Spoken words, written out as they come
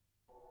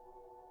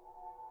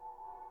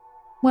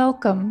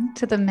Welcome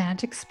to the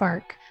Magic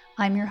Spark.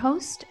 I'm your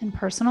host and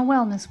personal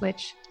wellness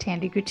witch,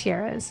 Tandy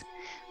Gutierrez.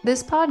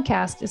 This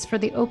podcast is for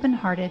the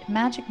open-hearted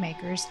magic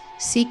makers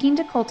seeking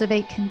to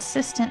cultivate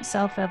consistent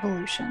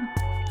self-evolution,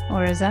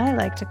 or as I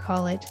like to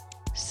call it,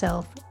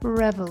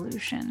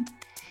 self-revolution.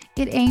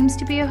 It aims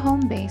to be a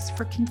home base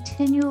for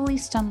continually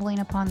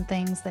stumbling upon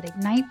things that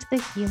ignite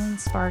the healing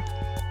spark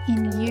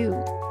in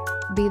you,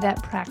 be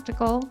that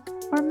practical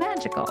or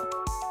magical.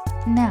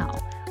 Now,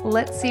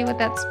 let's see what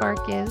that spark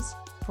is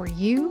for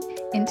you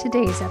in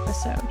today's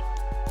episode.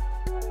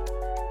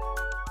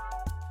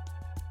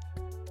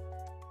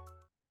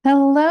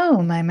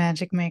 Hello, my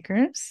magic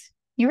makers.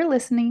 You're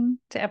listening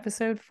to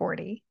episode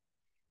 40.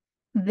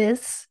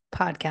 This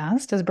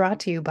podcast is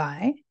brought to you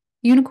by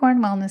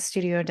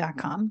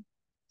unicornwellnessstudio.com.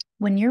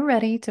 When you're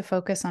ready to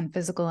focus on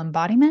physical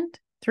embodiment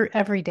through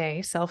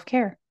everyday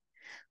self-care,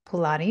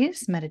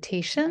 Pilates,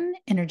 meditation,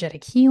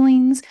 energetic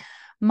healings,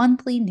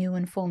 monthly new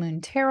and full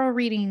moon tarot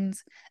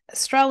readings,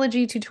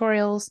 astrology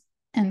tutorials,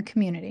 and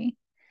community.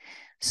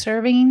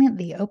 Serving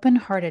the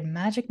open-hearted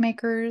magic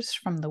makers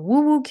from the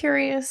woo-woo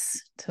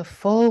curious to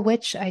full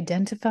witch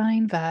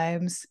identifying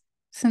vibes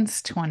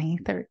since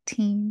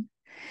 2013.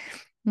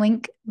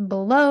 Link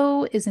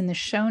below is in the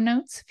show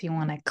notes if you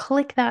want to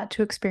click that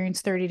to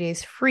experience 30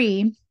 days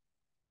free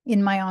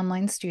in my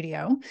online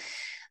studio.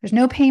 There's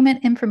no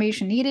payment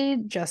information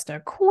needed, just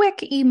a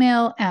quick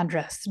email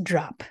address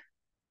drop.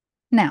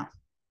 Now,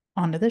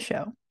 on to the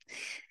show.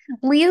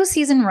 Leo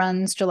season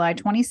runs July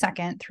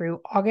 22nd through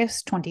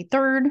August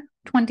 23rd,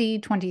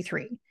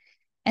 2023.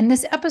 And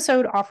this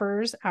episode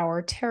offers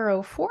our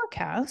tarot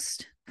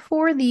forecast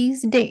for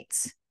these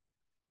dates.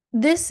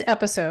 This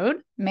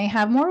episode may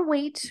have more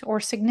weight or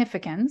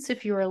significance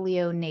if you're a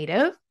Leo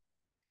native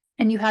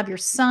and you have your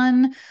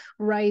sun,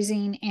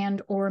 rising,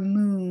 and or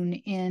moon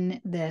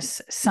in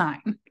this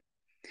sign.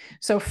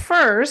 So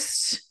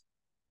first,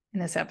 in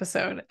this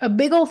episode, a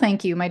big ol'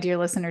 thank you, my dear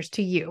listeners,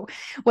 to you.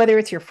 Whether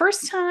it's your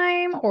first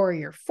time or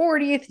your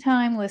 40th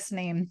time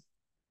listening,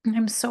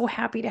 I'm so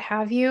happy to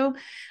have you.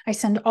 I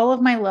send all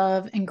of my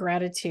love and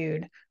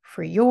gratitude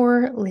for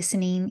your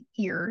listening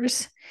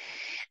ears.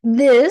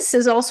 This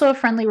is also a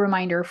friendly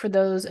reminder for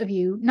those of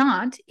you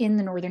not in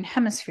the Northern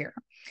Hemisphere.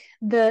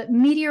 The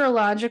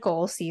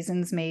meteorological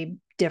seasons may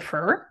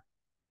differ.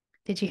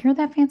 Did you hear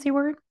that fancy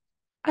word?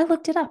 I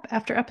looked it up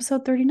after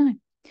episode 39.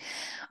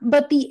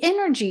 But the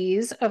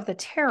energies of the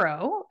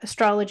tarot,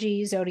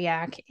 astrology,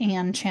 zodiac,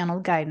 and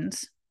channeled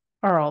guidance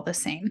are all the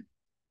same.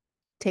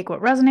 Take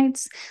what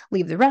resonates,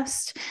 leave the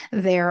rest.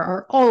 There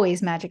are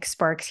always magic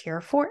sparks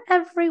here for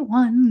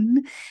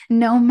everyone,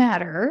 no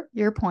matter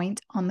your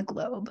point on the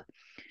globe.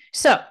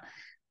 So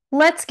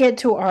let's get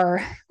to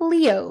our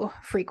Leo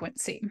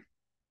frequency.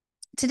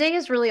 Today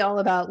is really all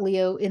about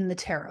Leo in the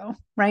tarot,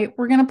 right?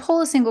 We're going to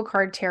pull a single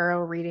card tarot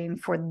reading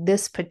for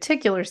this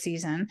particular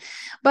season,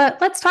 but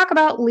let's talk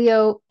about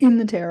Leo in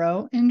the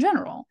tarot in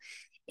general.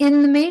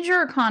 In the Major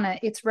Arcana,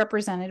 it's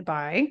represented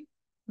by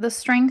the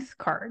Strength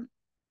card.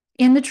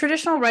 In the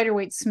traditional Rider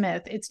Waite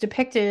Smith, it's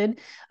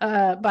depicted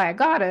by a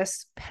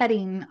goddess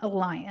petting a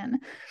lion.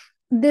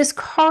 This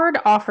card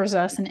offers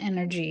us an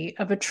energy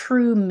of a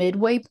true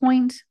midway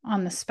point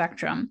on the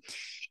spectrum.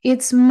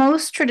 It's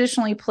most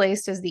traditionally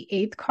placed as the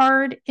 8th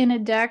card in a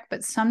deck,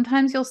 but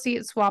sometimes you'll see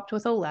it swapped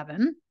with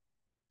 11.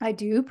 I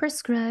do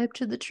prescribe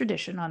to the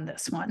tradition on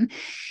this one.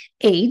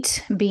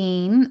 8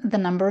 being the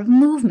number of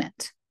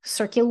movement,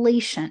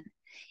 circulation,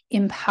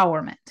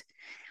 empowerment.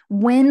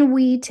 When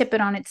we tip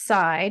it on its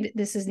side,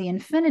 this is the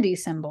infinity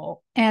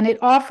symbol, and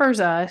it offers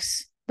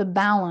us the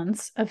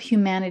balance of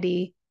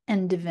humanity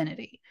and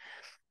divinity.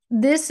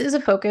 This is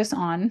a focus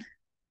on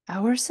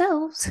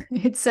ourselves.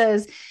 It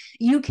says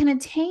you can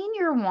attain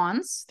your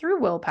wants through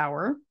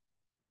willpower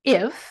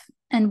if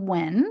and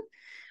when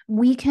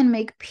we can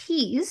make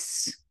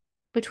peace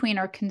between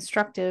our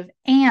constructive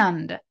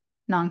and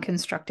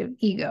non-constructive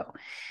ego.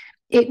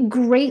 It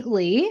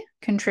greatly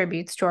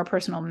contributes to our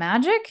personal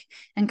magic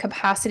and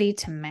capacity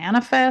to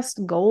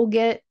manifest, goal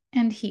get,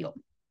 and heal.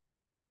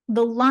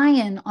 The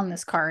lion on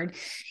this card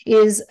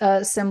is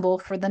a symbol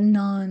for the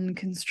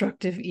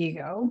non-constructive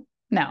ego.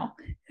 Now,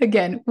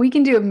 again, we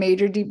can do a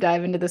major deep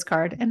dive into this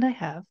card, and I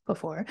have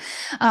before,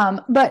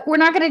 but we're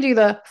not going to do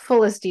the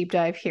fullest deep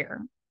dive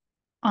here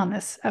on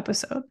this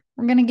episode.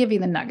 We're going to give you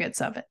the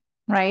nuggets of it,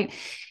 right?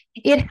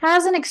 It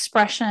has an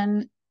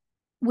expression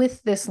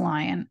with this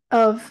lion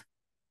of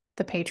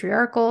the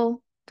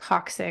patriarchal,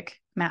 toxic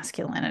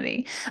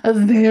masculinity, a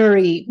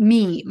very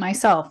me,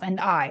 myself,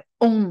 and I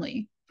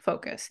only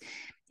focus.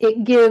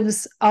 It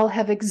gives, I'll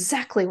have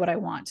exactly what I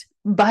want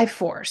by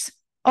force,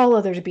 all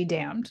others be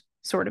damned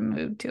sort of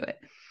mood to it.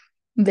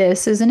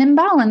 This is an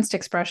imbalanced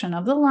expression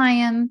of the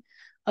lion,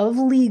 of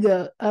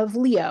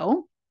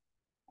Leo,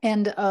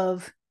 and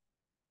of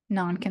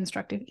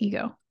non-constructive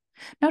ego.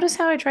 Notice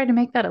how I tried to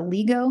make that a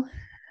Lego?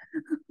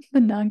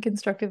 The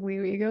non-constructive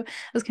Leo ego. It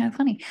was kind of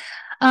funny.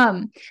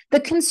 The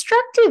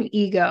constructive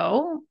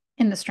ego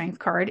in the strength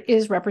card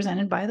is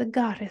represented by the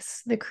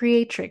goddess, the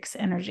creatrix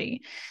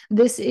energy.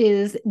 This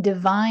is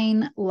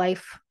divine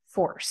life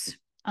force.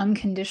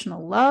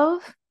 unconditional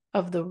love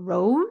of the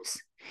rose,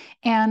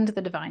 and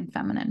the divine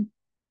feminine.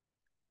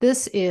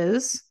 This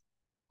is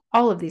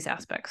all of these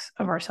aspects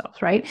of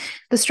ourselves, right?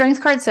 The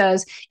strength card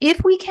says,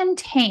 if we can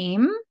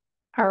tame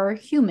our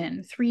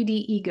human 3D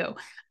ego,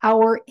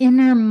 our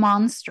inner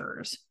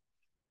monsters,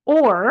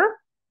 or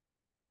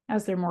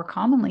as they're more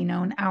commonly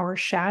known, our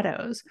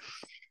shadows,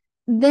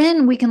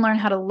 then we can learn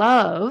how to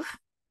love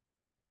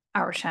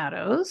our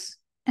shadows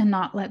and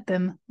not let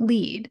them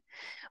lead.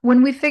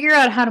 When we figure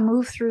out how to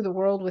move through the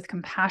world with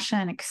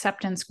compassion,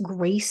 acceptance,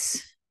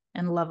 grace,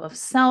 and love of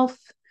self,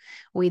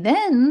 we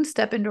then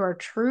step into our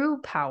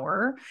true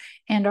power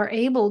and are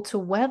able to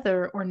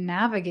weather or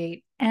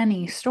navigate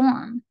any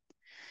storm.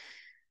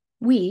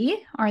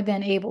 We are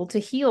then able to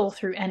heal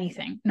through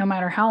anything, no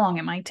matter how long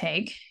it might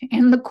take.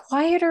 And the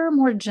quieter,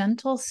 more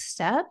gentle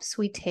steps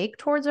we take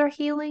towards our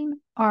healing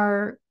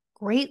are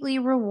greatly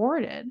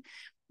rewarded.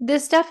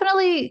 This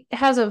definitely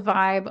has a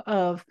vibe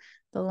of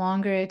the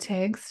longer it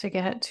takes to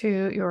get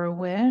to your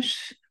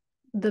wish,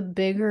 the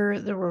bigger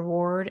the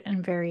reward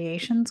and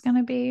variation is going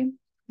to be.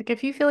 Like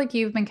if you feel like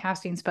you've been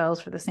casting spells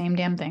for the same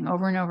damn thing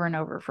over and over and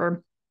over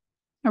for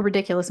a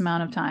ridiculous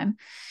amount of time,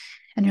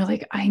 and you're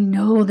like, I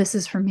know this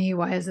is for me.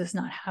 Why has this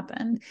not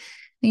happened?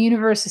 The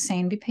universe is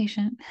saying, be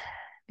patient,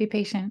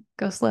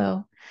 go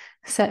slow,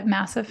 set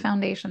massive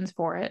foundations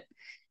for it.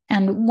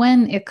 And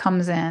when it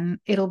comes in,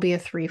 it'll be a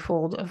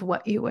threefold of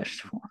what you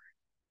wished for.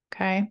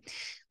 Okay.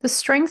 The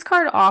strength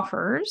card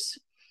offers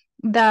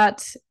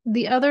that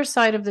the other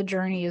side of the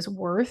journey is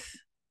worth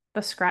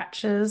the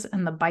scratches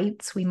and the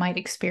bites we might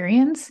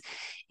experience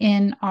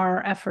in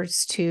our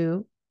efforts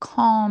to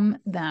calm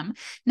them.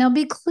 Now,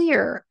 be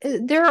clear,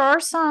 there are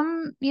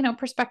some,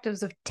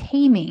 perspectives of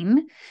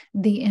taming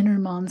the inner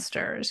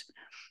monsters.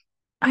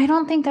 I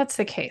don't think that's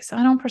the case.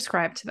 I don't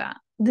prescribe to that.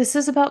 This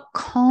is about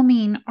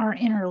calming our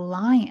inner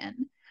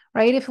lion,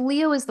 right? If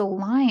Leo is the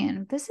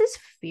lion, this is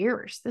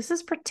fierce. This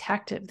is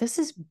protective. This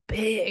is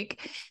big.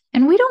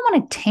 And we don't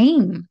want to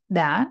tame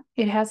that.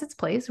 It has its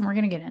place, and we're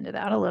going to get into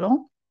that a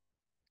little.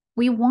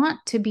 We want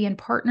to be in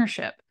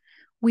partnership.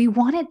 We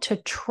want it to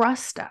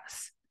trust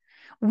us.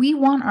 We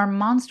want our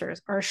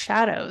monsters, our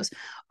shadows,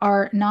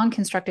 our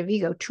non-constructive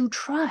ego to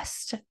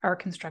trust our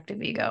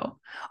constructive ego,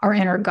 our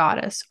inner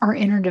goddess, our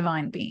inner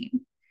divine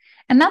being.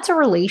 And that's a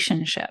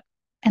relationship.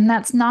 And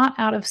that's not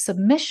out of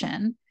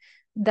submission.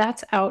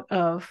 That's out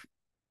of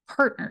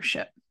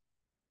partnership,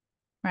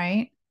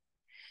 right?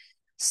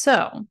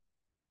 So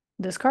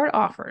this card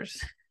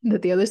offers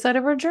that the other side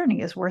of our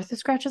journey is worth the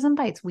scratches and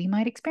bites we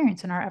might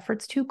experience in our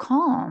efforts to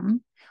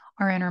calm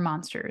our inner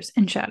monsters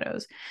and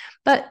shadows.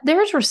 But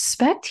there's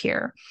respect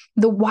here.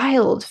 The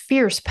wild,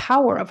 fierce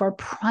power of our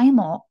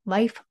primal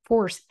life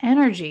force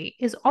energy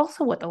is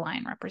also what the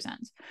lion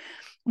represents.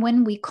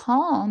 When we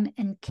calm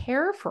and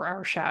care for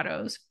our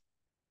shadows,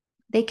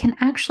 they can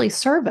actually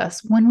serve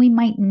us when we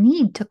might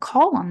need to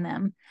call on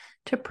them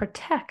to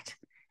protect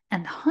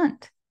and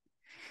hunt.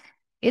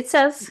 It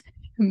says,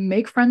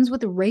 make friends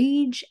with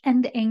rage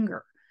and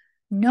anger.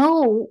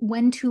 Know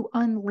when to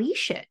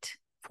unleash it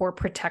for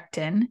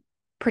protection,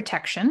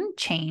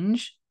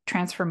 change,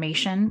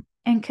 transformation,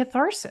 and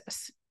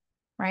catharsis,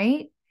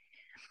 right?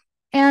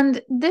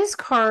 And this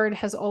card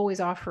has always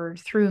offered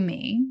through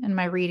me and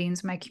my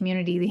readings, my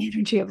community, the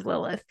energy of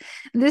Lilith.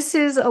 This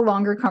is a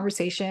longer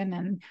conversation,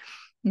 and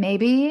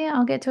maybe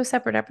I'll get to a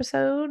separate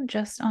episode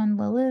just on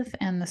Lilith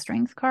and the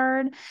strength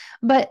card.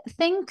 But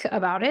think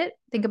about it.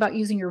 Think about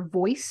using your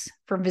voice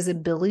for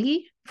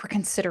visibility, for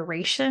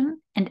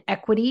consideration and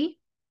equity.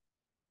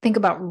 Think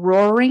about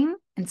roaring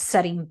and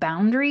setting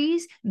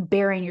boundaries,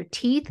 baring your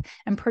teeth,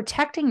 and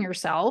protecting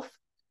yourself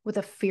with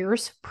a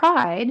fierce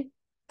pride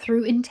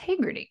through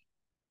integrity.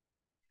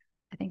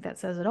 I think that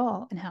says it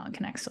all in how it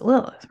connects to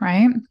Lilith,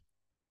 right?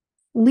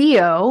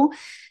 Leo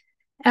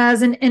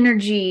as an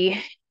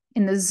energy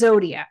in the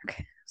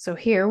zodiac. So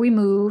here we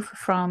move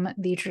from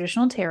the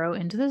traditional tarot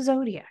into the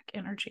zodiac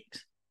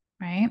energies,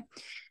 right?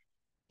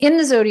 In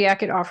the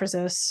zodiac, it offers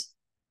us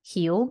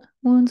healed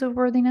wounds of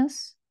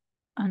worthiness,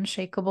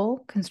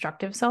 unshakable,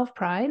 constructive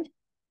self-pride,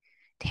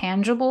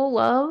 tangible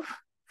love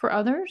for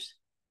others,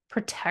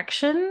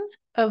 protection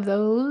of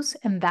those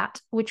and that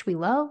which we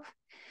love,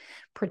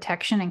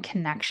 protection and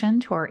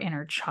connection to our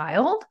inner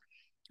child,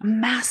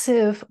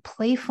 massive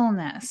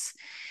playfulness,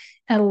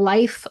 a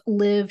life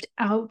lived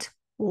out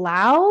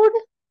loud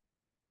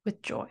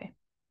with joy.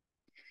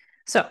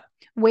 So,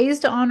 ways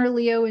to honor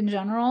Leo in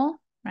general,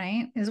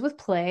 right, is with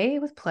play,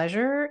 with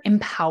pleasure,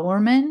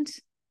 empowerment,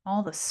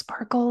 all the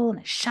sparkle and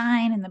the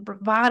shine and the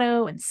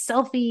bravado and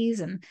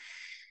selfies and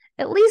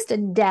at least a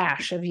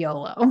dash of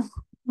YOLO,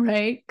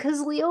 right?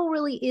 Because Leo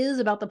really is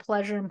about the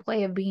pleasure and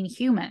play of being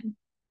human.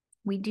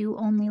 We do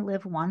only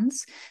live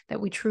once that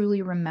we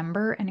truly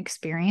remember and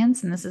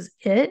experience, and this is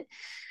it.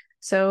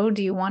 So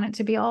do you want it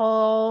to be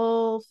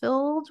all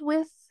filled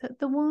with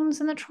the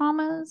wounds and the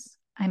traumas?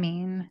 I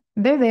mean,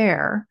 they're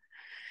there.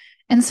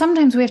 And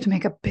sometimes we have to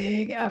make a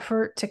big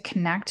effort to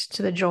connect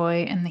to the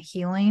joy and the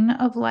healing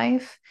of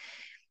life.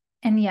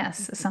 And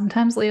yes,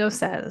 sometimes Leo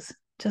says,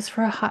 just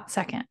for a hot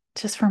second,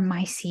 just for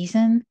my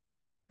season,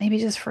 Maybe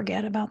just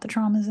forget about the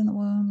traumas and the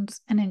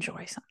wounds and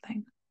enjoy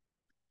something.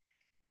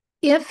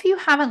 If you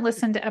haven't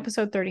listened to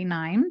episode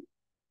 39,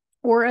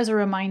 or as a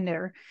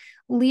reminder,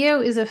 Leo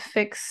is a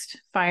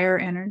fixed fire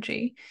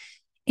energy.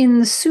 In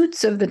the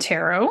suits of the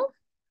tarot,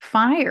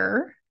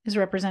 fire is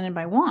represented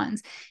by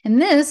wands.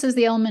 And this is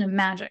the element of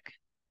magic.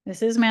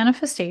 This is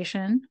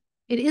manifestation.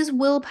 It is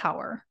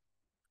willpower.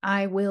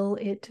 I will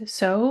it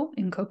so,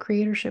 in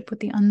co-creatorship with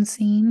the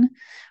unseen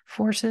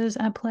forces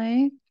at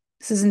play.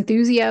 This is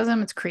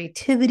enthusiasm. It's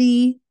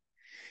creativity.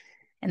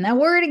 And that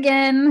word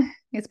again,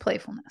 it's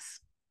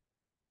playfulness.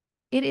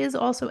 It is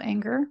also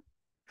anger,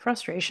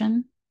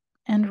 frustration,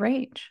 and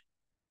rage.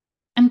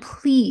 And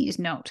please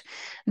note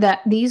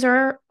that these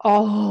are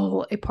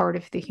all a part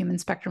of the human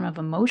spectrum of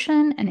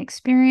emotion and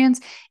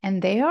experience,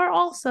 and they are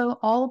also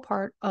all a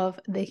part of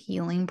the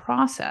healing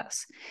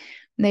process.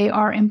 They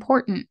are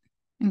important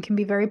and can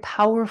be very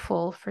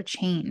powerful for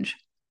change.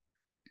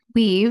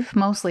 We've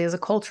mostly as a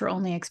culture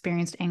only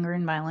experienced anger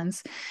and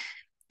violence,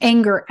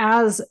 anger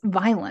as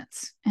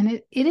violence, and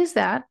it is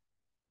that,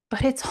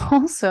 but it's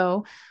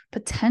also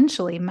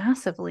potentially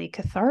massively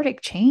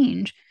cathartic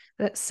change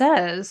that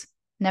says,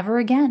 never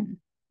again,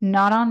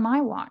 not on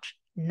my watch,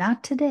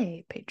 not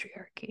today,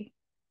 patriarchy.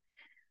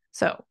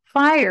 So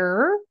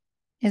fire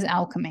is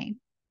alchemy.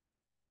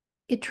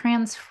 It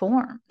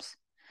transforms.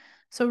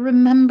 So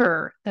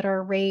remember that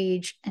our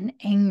rage and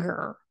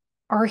anger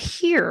are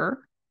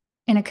here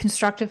in a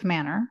constructive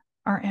manner,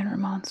 our inner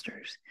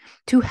monsters,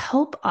 to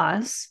help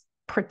us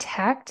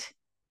protect,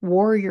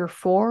 warrior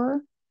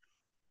for,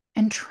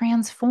 and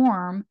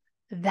transform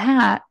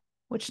that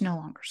which no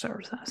longer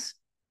serves us.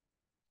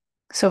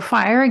 So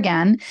fire,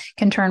 again,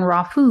 can turn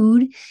raw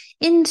food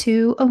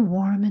into a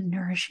warm and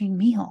nourishing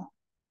meal,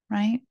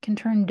 right? Can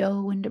turn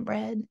dough into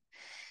bread.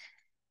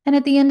 And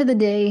at the end of the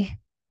day,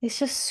 it's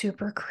just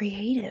super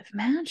creative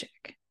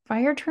magic.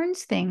 Fire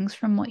turns things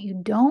from what you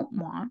don't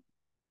want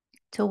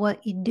to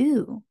what you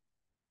do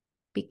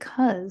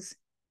because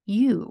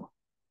you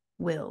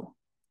will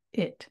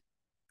it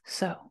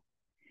so.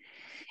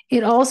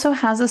 It also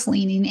has us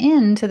leaning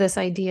into this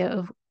idea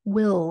of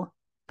will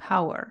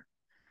power.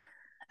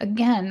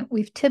 Again,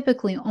 we've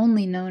typically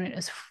only known it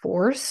as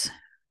force,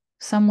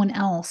 someone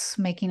else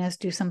making us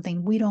do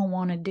something we don't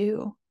want to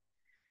do.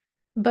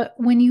 But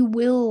when you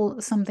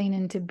will something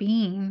into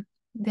being,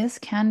 this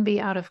can be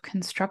out of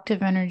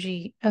constructive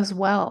energy as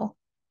well.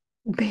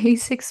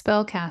 Basic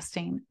spell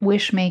casting,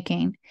 wish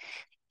making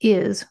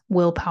is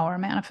willpower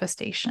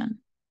manifestation.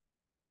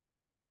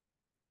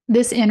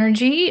 This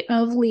energy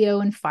of Leo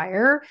and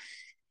fire,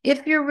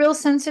 if you're real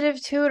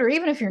sensitive to it, or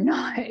even if you're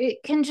not,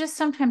 it can just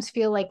sometimes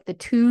feel like the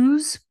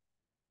twos.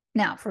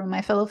 Now, for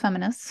my fellow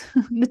feminists,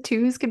 the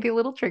twos can be a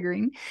little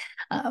triggering,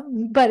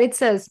 but it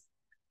says,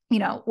 you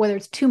know, whether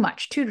it's too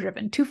much, too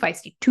driven, too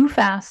feisty, too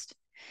fast,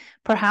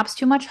 perhaps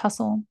too much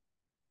hustle.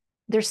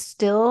 There's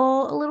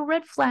still a little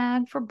red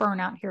flag for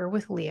burnout here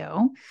with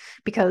Leo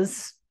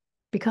because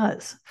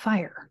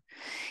fire.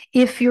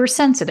 If you're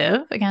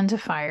sensitive, again, to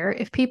fire,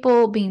 if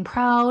people being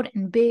proud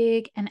and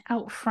big and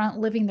out front,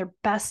 living their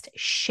best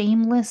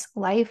shameless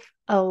life,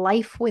 a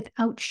life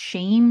without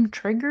shame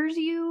triggers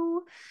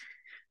you,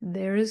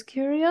 there is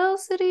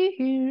curiosity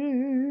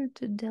here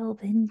to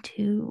delve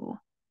into.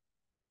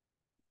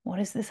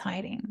 What is this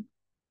hiding?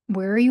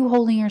 Where are you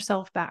holding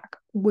yourself back?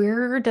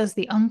 Where does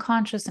the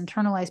unconscious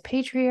internalized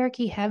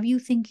patriarchy have you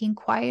thinking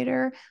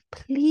quieter,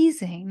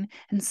 pleasing,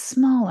 and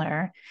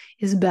smaller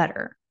is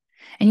better?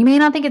 And you may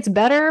not think it's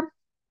better,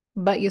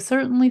 but you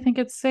certainly think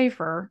it's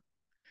safer.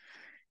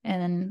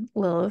 And then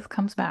Lilith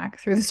comes back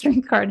through the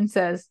strength card and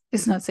says,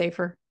 it's not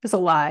safer. It's a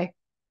lie.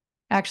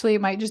 Actually,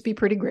 it might just be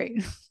pretty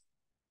great.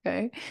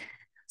 Okay.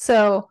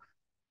 So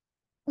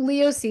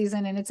Leo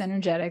season and its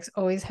energetics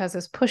always has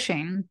us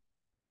pushing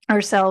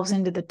ourselves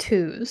into the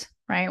twos,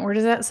 right? Where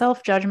does that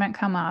self-judgment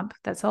come up?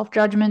 That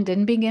self-judgment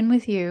didn't begin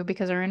with you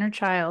because our inner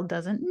child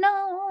doesn't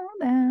know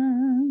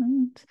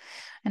that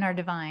in our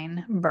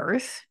divine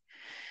birth.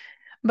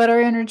 But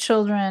our inner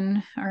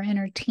children, our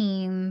inner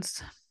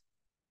teens,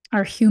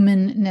 our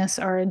humanness,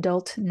 our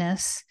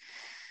adultness,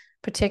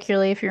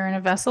 particularly if you're in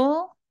a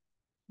vessel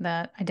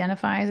that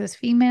identifies as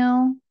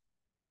female,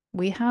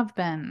 we have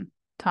been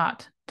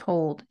taught,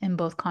 told in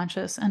both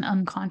conscious and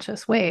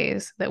unconscious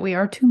ways that we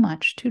are too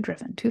much, too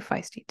driven, too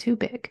feisty, too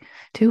big,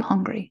 too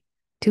hungry,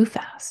 too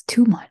fast,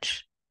 too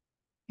much.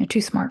 You're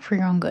too smart for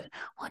your own good.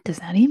 What does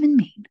that even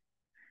mean?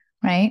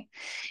 Right?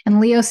 And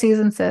Leo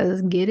season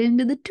says, get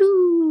into the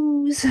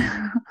twos.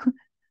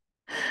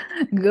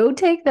 Go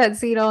take that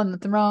seat on the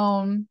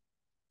throne.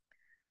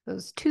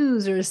 Those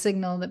twos are a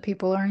signal that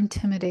people are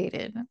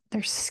intimidated.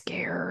 They're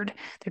scared.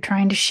 They're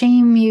trying to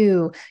shame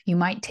you. You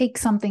might take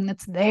something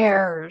that's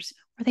theirs,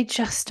 or they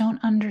just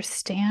don't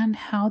understand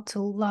how to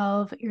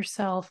love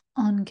yourself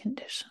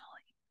unconditionally.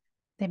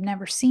 They've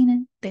never seen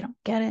it. They don't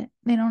get it.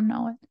 They don't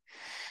know it.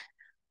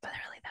 But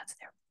really, that's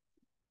theirs,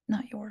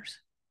 not yours.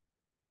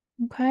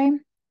 Okay?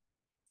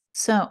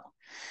 So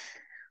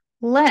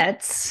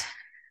let's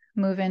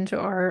move into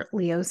our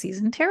Leo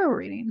season tarot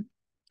reading.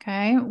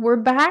 Okay? We're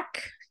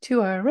back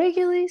to our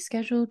regularly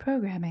scheduled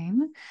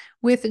programming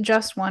with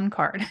just one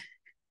card.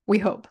 We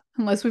hope,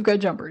 unless we've got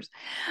jumpers,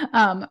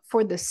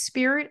 for the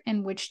spirit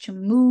in which to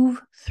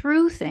move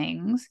through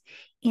things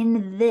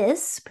in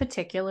this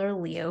particular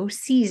Leo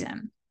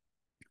season.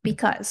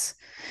 Because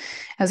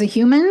as a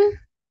human,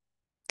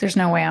 there's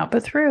no way out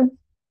but through.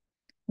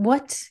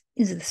 What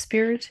is the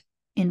spirit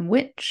in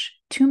which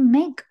to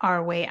make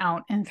our way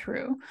out and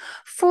through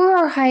for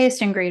our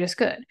highest and greatest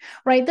good,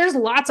 right? There's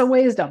lots of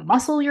ways to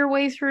muscle your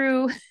way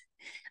through.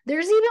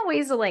 There's even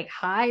ways to like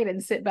hide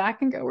and sit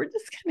back and go, we're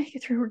just going to make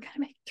it through. We're going to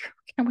make it through.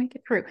 We're going to make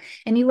it through.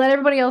 And you let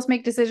everybody else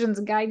make decisions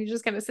and guide. You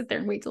just got to sit there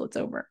and wait till it's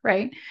over,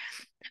 right?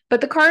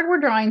 But the card we're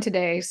drawing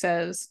today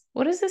says,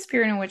 what is the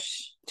spirit in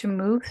which to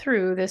move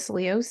through this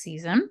Leo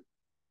season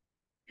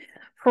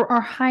for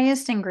our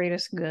highest and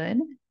greatest good,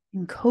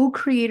 in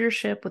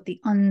co-creatorship with the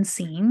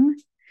unseen,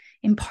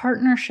 in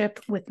partnership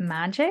with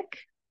magic,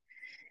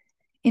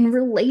 in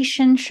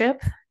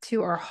relationship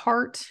to our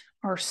heart,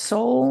 our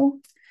soul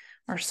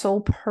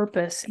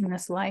purpose in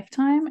this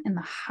lifetime, and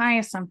the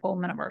highest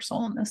unfoldment of our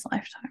soul in this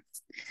lifetime.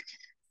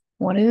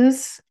 What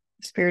is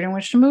the spirit in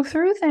which to move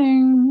through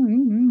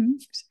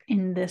things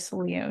in this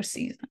Leo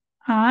season?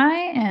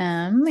 I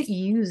am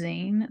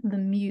using the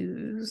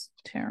Muse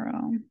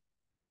Tarot.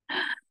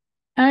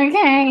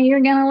 Okay,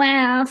 you're gonna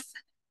laugh.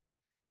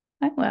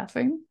 I'm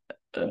laughing.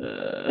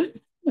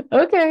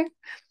 Okay.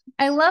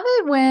 I love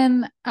it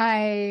when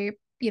I,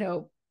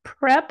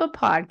 prep a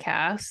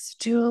podcast,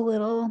 do a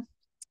little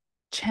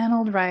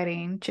channeled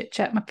writing, chit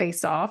chat my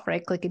face off,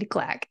 right? Clickety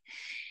clack.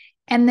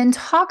 And then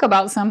talk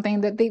about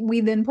something that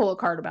we then pull a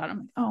card about. I'm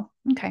like, oh,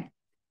 okay.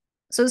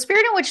 So the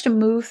spirit in which to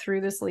move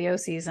through this Leo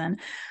season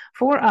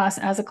for us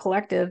as a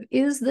collective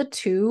is the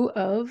Two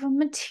of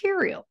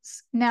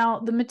Materials. Now,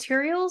 the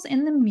materials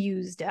in the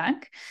Muse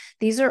deck,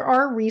 these are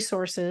our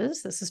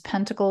resources. This is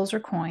pentacles or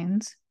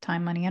coins,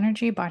 time, money,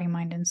 energy, body,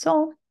 mind, and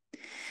soul.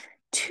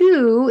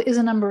 2 is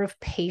a number of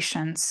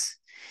patience.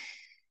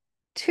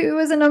 2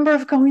 is a number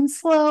of going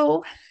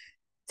slow.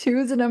 2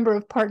 is a number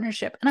of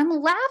partnership. And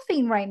I'm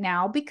laughing right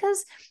now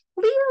because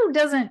Leo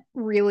doesn't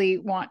really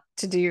want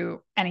to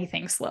do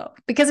anything slow,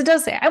 because it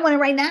does say, I want it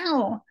right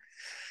now.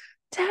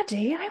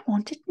 Daddy, I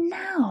want it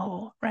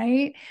now,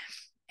 right?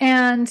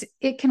 And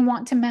it can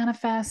want to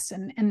manifest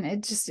and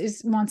it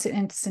just wants it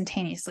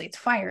instantaneously. It's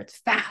fire, it's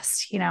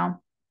fast, it can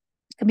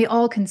be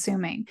all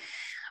consuming.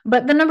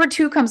 But the number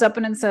 2 comes up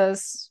and it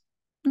says,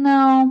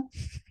 no,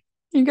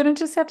 you're going to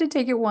just have to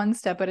take it one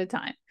step at a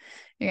time.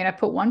 You're going to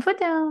put one foot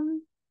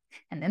down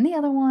and then the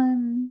other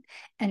one,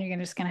 and you're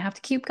just going to have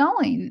to keep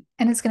going.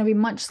 And it's going to be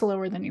much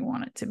slower than you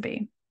want it to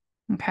be.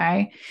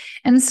 Okay.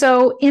 And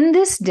so in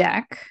this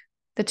deck,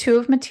 the Two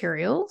of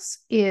Materials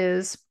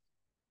is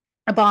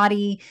a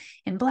body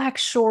in black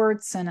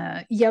shorts and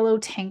a yellow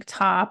tank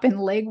top and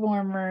leg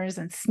warmers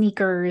and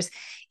sneakers,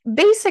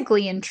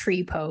 basically in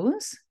tree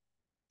pose,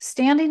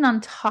 standing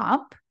on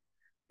top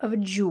of a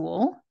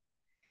jewel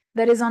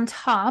that is on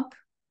top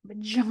of a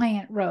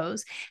giant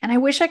rose. And I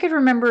wish I could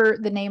remember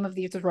the name of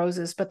these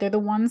roses, but they're the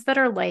ones that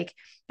are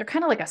they're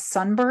kind of like a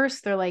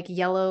sunburst. They're like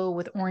yellow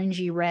with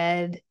orangey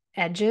red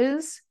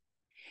edges.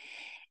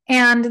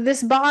 And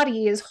this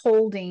body is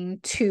holding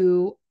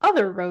 2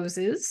 other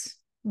roses,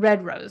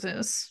 red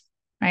roses,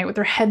 right? With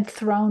their head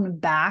thrown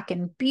back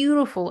in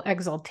beautiful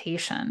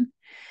exaltation.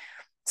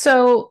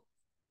 So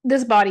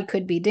this body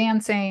could be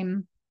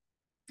dancing.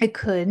 It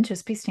could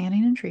just be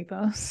standing in tree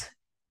pose.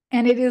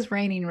 And it is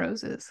raining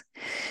roses.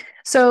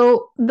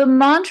 So the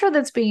mantra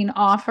that's being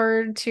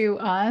offered to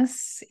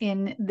us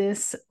in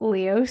this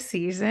Leo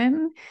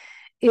season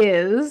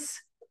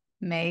is,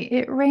 may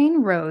it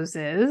rain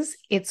roses.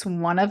 It's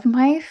one of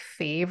my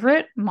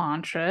favorite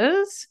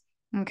mantras.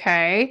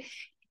 Okay.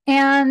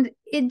 And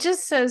it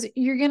just says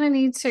you're going to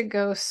need to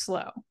go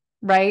slow,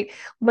 right?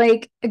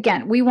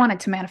 Again, we want it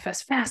to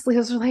manifest fast.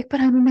 Leos are like,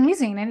 but I'm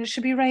amazing and it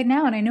should be right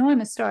now. And I know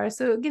I'm a star.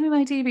 So give me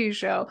my TV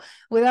show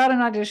without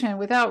an audition,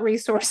 without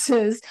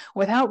resources,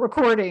 without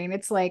recording.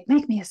 It's like,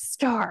 make me a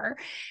star.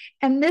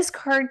 And this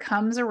card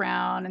comes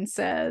around and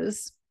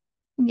says,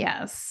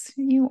 yes,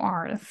 you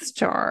are a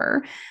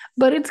star,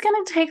 but it's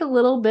going to take a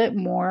little bit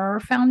more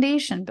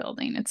foundation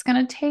building. It's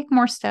going to take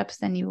more steps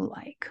than you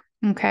like.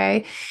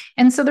 Okay.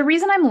 And so the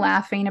reason I'm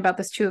laughing about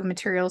this Two of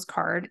Materials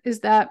card is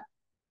that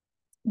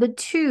the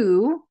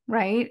 2,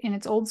 right, in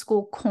its old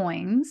school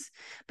coins,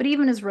 but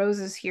even as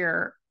roses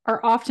here, are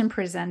often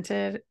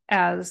presented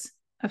as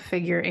a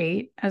figure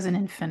 8, as an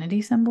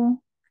infinity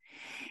symbol.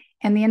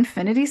 And the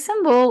infinity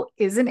symbol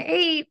is an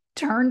 8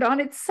 turned on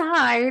its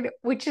side,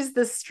 which is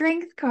the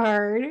strength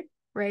card,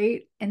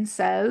 right? And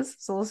says,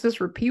 so let's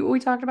just repeat what we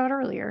talked about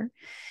earlier.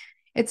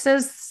 It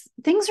says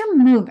things are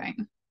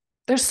moving.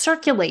 There's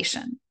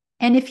circulation.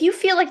 And if you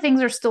feel like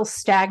things are still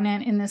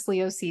stagnant in this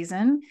Leo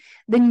season,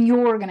 then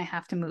you're going to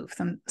have to move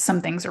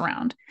some things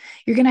around.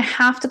 You're going to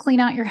have to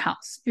clean out your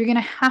house. You're going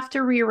to have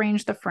to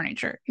rearrange the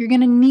furniture. You're going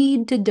to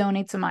need to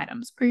donate some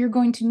items, or you're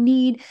going to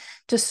need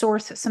to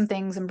source some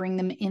things and bring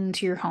them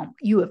into your home.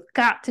 You have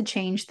got to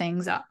change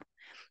things up.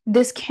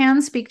 This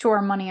can speak to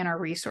our money and our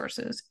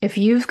resources. If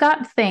you've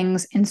got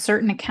things in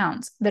certain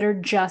accounts that are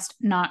just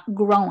not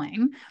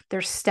growing,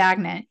 they're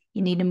stagnant,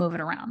 you need to move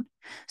it around.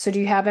 So do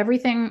you have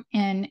everything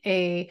in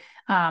a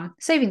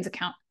savings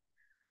account?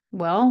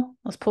 Well,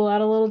 let's pull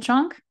out a little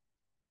chunk,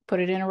 put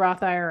it in a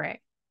Roth IRA.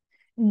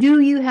 Do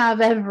you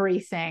have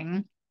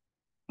everything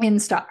in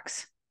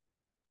stocks?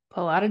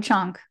 Pull out a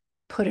chunk,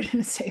 put it in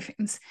a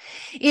savings.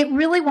 It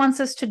really wants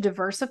us to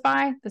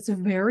diversify. That's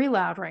very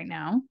loud right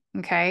now.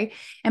 Okay.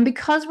 And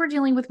because we're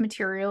dealing with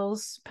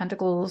materials,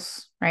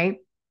 pentacles, right?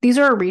 These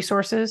are our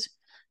resources.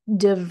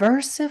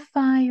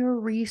 Diversify your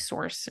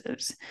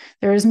resources.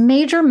 There is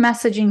major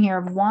messaging here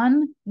of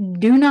one,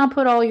 do not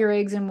put all your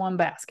eggs in one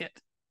basket.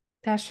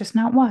 That's just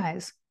not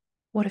wise.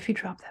 What if you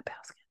drop that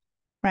basket?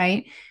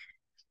 Right?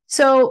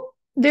 So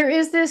there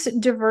is this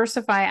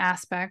diversify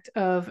aspect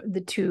of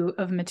the two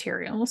of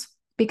materials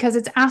because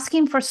it's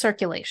asking for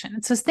circulation.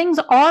 It says things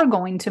are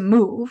going to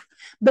move,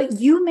 but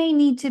you may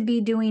need to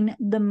be doing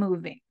the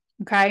moving.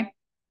 Okay.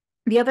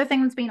 The other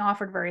thing that's being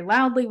offered very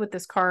loudly with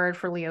this card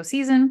for Leo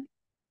season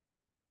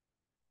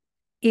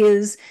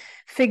is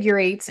figure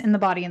eights in the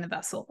body and the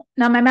vessel.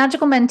 Now, my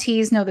magical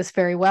mentees know this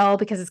very well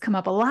because it's come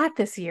up a lot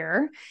this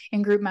year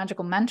in group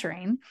magical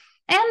mentoring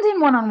and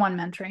in one-on-one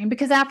mentoring,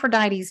 because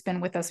Aphrodite's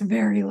been with us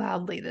very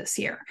loudly this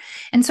year.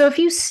 And so if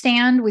you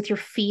stand with your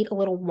feet a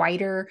little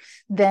wider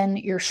than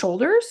your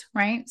shoulders,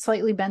 right?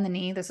 Slightly bend the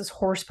knee, this is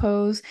horse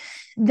pose,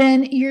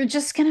 then you're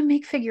just going to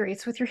make figure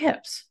eights with your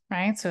hips,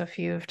 right? So if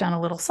you've done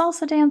a little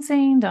salsa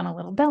dancing, done a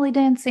little belly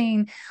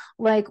dancing,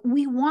 like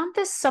we want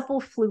this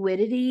supple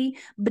fluidity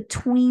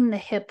between the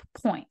hip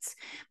points,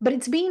 but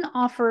it's being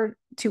offered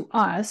to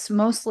us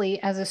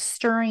mostly as a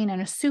stirring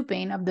and a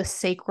souping of the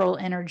sacral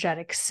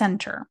energetic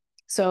center.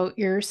 So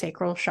your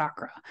sacral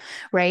chakra,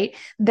 right?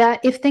 That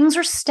if things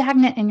are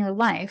stagnant in your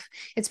life,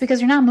 it's because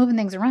you're not moving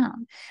things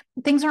around.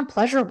 Things aren't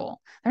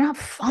pleasurable. They're not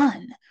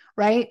fun,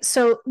 right?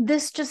 So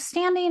this just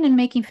standing and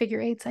making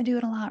figure eights, I do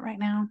it a lot right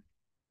now.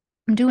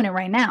 I'm doing it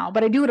right now,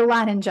 but I do it a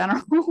lot in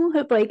general.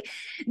 Like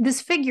this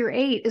figure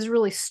eight is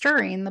really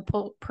stirring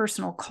the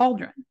personal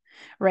cauldron,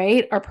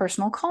 right? Our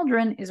personal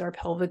cauldron is our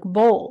pelvic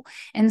bowl.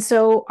 And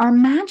so our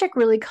magic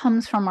really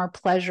comes from our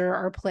pleasure,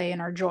 our play,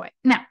 and our joy.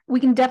 Now, we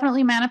can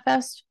definitely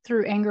manifest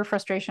through anger,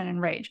 frustration, and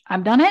rage.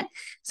 I've done it.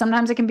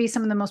 Sometimes it can be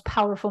some of the most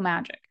powerful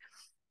magic,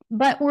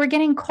 but we're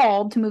getting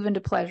called to move into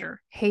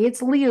pleasure. Hey,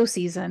 it's Leo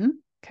season.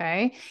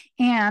 Okay.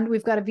 And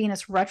we've got a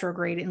Venus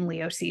retrograde in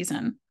Leo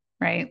season,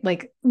 right?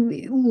 Like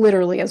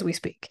literally as we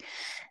speak.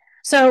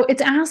 So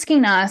it's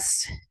asking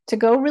us to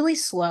go really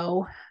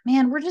slow.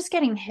 Man, we're just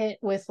getting hit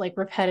with like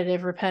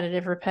repetitive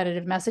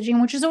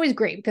messaging, which is always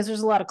great because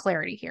there's a lot of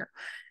clarity here.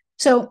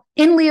 So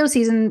in Leo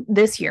season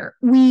this year,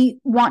 we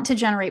want to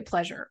generate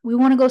pleasure. We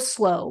want to go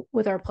slow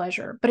with our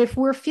pleasure. But if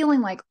we're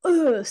feeling like,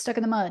 stuck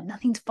in the mud,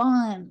 nothing's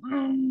fun,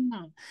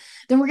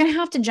 then we're going to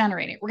have to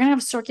generate it. We're going to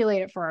have to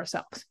circulate it for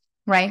ourselves.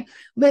 Right.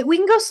 But we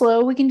can go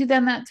slow. We can do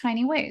them that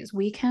tiny ways.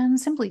 We can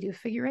simply do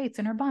figure eights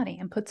in our body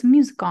and put some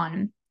music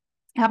on,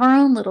 have our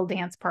own little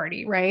dance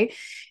party, right?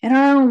 In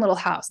our own little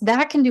house.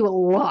 That can do a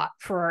lot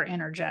for our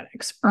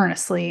energetics,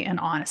 earnestly and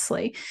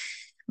honestly.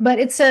 But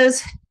it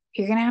says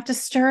you're going to have to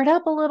stir it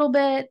up a little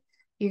bit.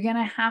 You're going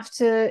to have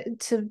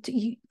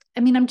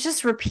I'm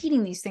just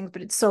repeating these things,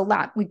 but it's so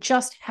loud. We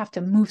just have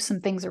to move some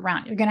things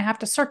around. You're going to have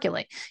to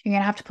circulate. You're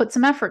going to have to put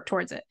some effort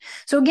towards it.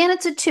 So again,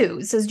 it's a 2.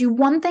 It says do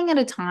one thing at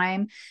a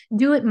time,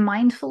 do it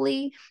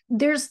mindfully.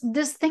 There's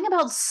this thing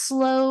about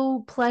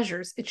slow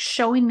pleasures. It's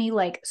showing me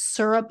like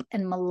syrup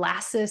and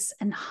molasses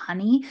and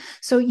honey.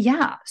 So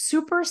yeah,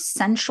 super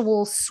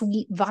sensual,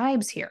 sweet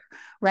vibes here,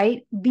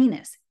 right?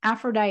 Venus,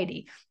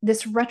 Aphrodite,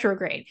 this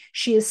retrograde,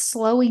 she is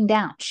slowing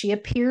down. She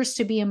appears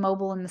to be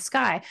immobile in the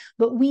sky,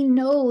 but we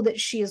know that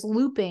she is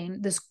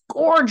looping this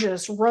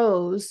gorgeous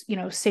rose,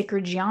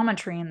 sacred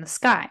geometry in the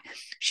sky.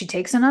 She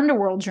takes an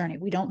underworld journey.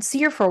 We don't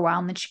see her for a while,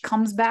 and then she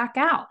comes back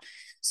out.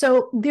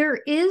 So there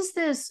is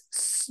this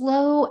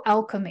slow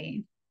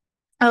alchemy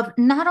of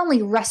not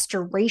only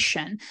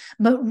restoration,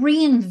 but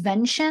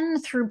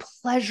reinvention through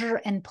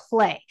pleasure and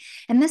play.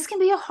 And this can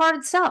be a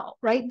hard sell,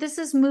 right? This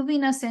is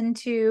moving us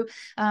into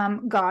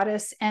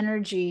goddess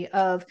energy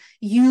of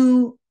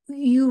you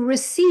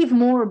receive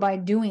more by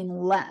doing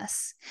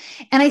less.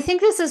 And I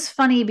think this is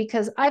funny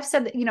because I've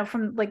said that,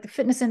 from like the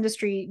fitness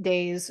industry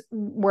days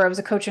where I was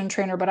a coach and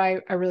trainer, but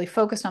I really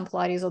focused on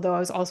Pilates, although I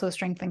was also a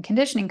strength and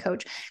conditioning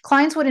coach.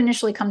 Clients would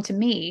initially come to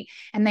me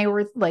and they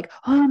were like,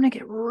 oh, I'm going to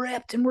get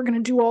ripped and we're going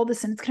to do all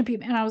this and it's going to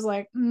be, and I was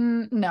like,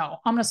 no,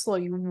 I'm going to slow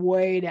you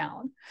way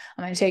down.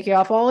 I'm going to take you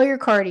off all of your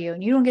cardio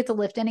and you don't get to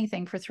lift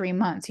anything for 3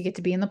 months. You get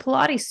to be in the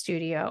Pilates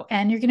studio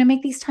and you're going to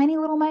make these tiny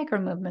little micro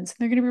movements and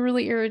they're going to be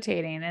really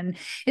irritating. And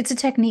it's a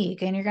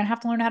technique and you're going to have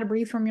to learn how to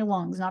breathe from your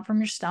lungs, not from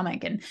your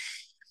stomach. And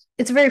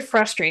it's very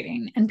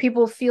frustrating. And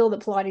people feel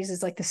that Pilates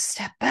is like the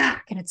step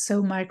back and it's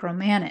so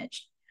micromanaged.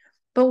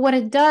 But what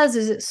it does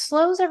is it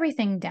slows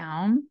everything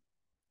down.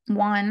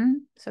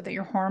 One, so that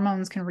your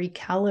hormones can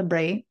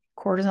recalibrate,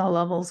 cortisol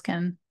levels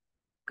can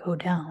go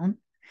down.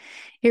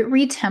 It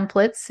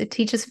retemplates, it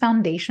teaches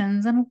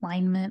foundations and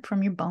alignment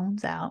from your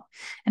bones out.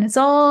 And it's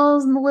all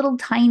the little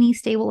tiny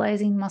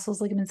stabilizing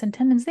muscles, ligaments, and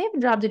tendons. They have a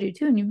job to do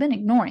too, and you've been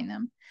ignoring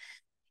them.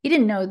 You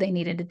didn't know they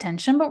needed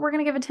attention, but we're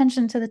going to give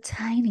attention to the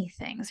tiny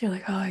things. You're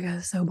like, oh my God,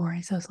 it's so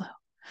boring, so slow,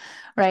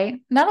 right?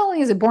 Not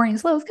only is it boring and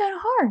slow, it's kind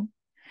of hard.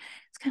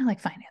 It's kind of like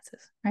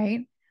finances,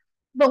 right?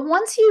 But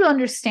once you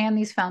understand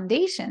these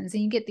foundations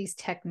and you get these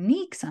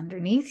techniques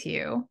underneath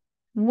you,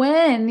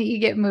 when you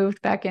get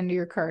moved back into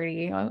your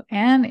cardio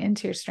and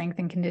into your strength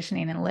and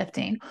conditioning and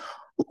lifting,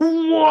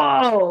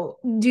 whoa,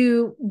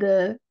 do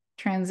the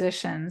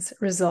transitions,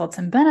 results,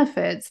 and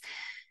benefits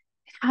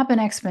happen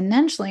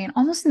exponentially and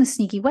almost in a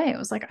sneaky way. It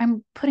was like,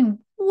 I'm putting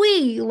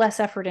way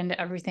less effort into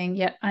everything,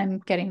 yet I'm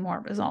getting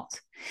more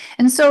results.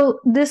 And so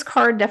this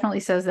card definitely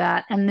says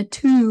that. And the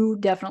 2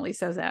 definitely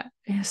says that.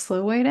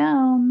 Slow way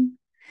down.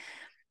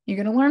 You're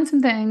going to learn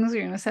some things.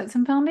 You're going to set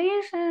some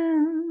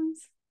foundations,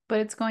 but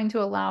it's going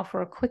to allow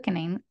for a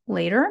quickening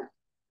later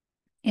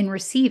in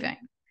receiving.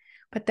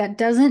 But that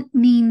doesn't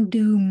mean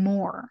do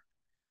more.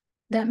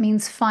 That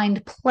means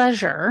find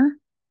pleasure,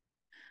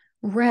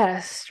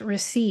 rest,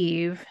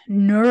 receive,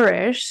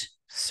 nourish,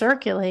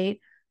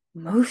 circulate,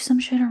 move some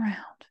shit around,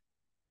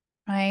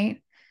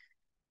 right?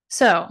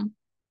 So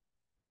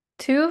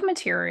 2 of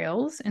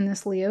materials in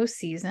this Leo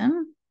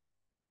season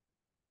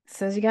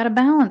says you got to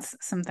balance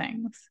some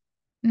things.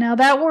 Now,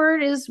 that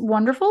word is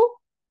wonderful.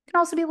 It can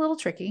also be a little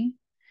tricky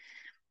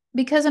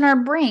because in our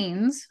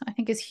brains, I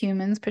think as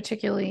humans,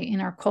 particularly in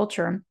our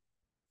culture,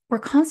 we're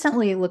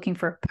constantly looking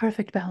for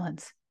perfect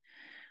balance,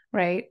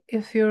 right?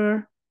 If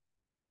you're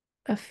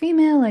a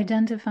female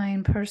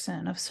identifying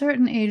person of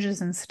certain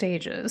ages and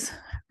stages,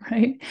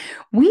 right?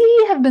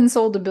 We have been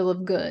sold a bill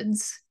of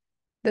goods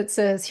that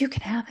says you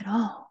can have it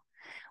all.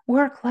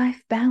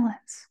 Work-life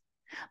balance,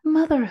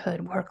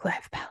 motherhood,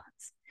 work-life balance.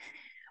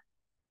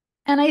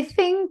 And I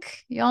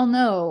think y'all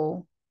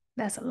know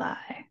that's a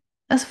lie.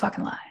 That's a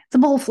fucking lie. It's a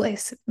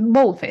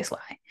bold-faced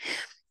lie.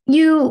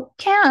 You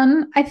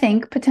can, I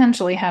think,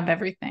 potentially have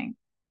everything,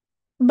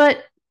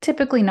 but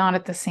typically not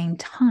at the same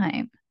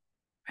time,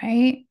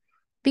 right?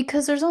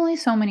 Because there's only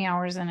so many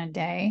hours in a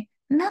day.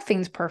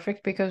 Nothing's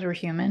perfect because we're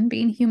human.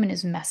 Being human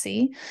is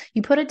messy.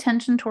 You put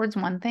attention towards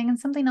one thing and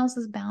something else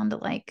is bound to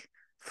like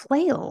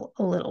flail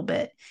a little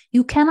bit.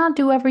 You cannot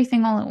do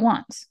everything all at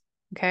once.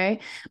 Okay.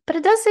 But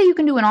it does say you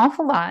can do an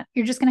awful lot.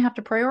 You're just going to have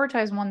to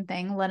prioritize one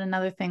thing, let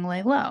another thing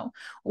lay low,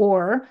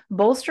 or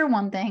bolster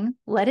one thing,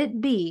 let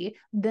it be,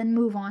 then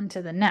move on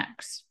to the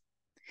next.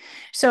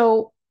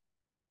 So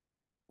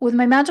with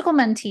my magical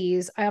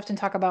mentees, I often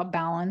talk about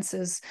balance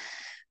as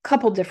a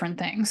couple different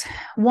things.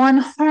 One,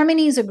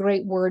 harmony is a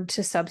great word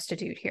to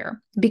substitute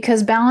here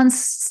because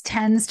balance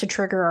tends to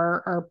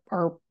trigger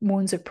our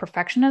wounds of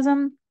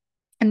perfectionism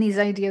and these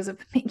ideas of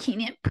making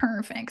it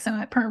perfect, so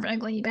it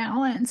perfectly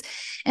balanced.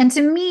 And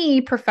to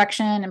me,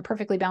 perfection and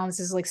perfectly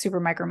balanced is like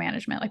super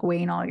micromanagement, like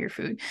weighing all your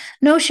food.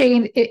 No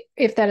shade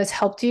if that has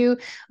helped you,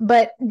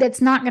 but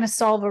that's not going to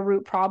solve a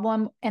root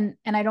problem. And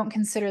I don't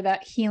consider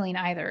that healing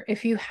either.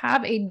 If you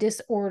have a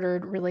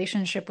disordered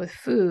relationship with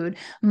food,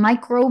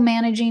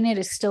 micromanaging it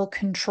is still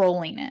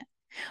controlling it.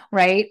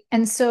 Right.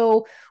 And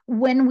so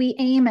when we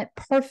aim at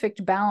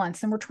perfect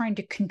balance, then we're trying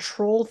to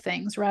control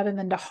things rather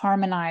than to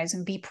harmonize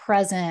and be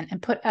present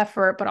and put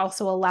effort, but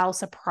also allow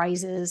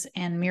surprises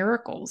and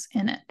miracles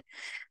in it.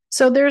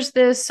 So there's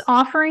this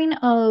offering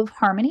of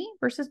harmony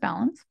versus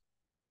balance.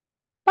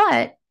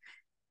 But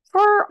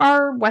for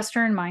our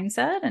Western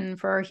mindset and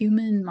for our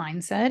human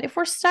mindset, if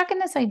we're stuck in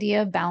this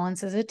idea of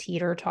balance as a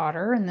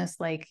teeter-totter in this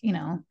like,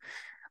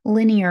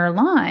 linear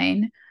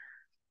line,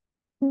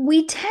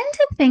 we tend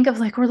to think of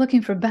like we're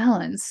looking for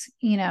balance.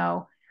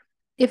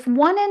 If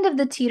one end of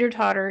the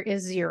teeter-totter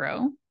is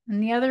 0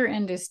 and the other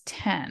end is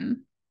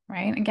 10,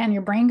 right? Again,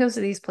 your brain goes to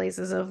these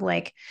places of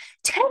like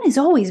 10 is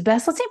always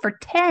best. Let's aim for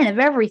 10 of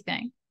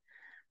everything.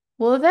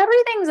 Well, if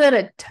everything's at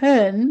a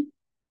 10,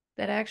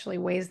 that actually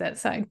weighs that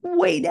side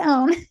way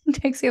down and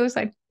takes the other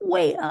side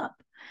way up,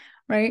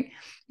 right?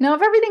 Now,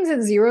 if everything's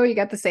at 0, you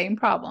got the same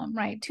problem,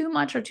 right? Too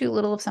much or too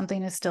little of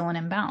something is still an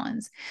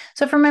imbalance.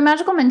 So for my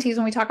magical mentees,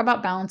 when we talk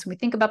about balance, we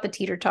think about the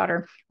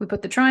teeter-totter, we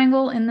put the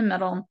triangle in the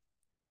middle,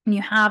 and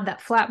you have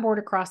that flat board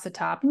across the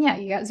top. And yeah,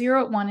 you got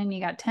 0 at one and you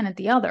got 10 at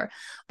the other.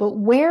 But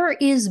where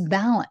is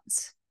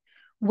balance?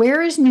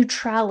 Where is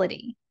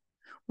neutrality?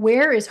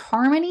 Where is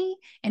harmony?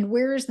 And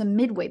where is the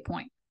midway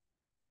point?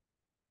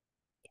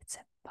 It's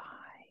at 5.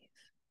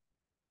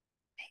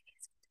 Maybe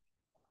it's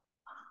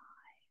at 5.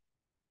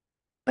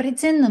 But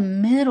it's in the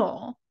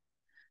middle.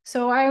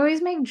 So I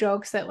always make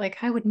jokes that like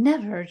I would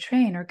never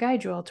train or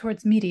guide you all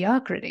towards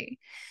mediocrity.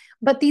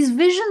 But these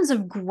visions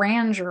of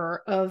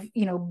grandeur, of,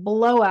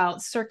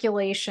 blowout,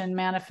 circulation,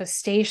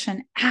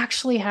 manifestation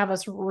actually have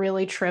us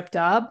really tripped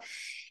up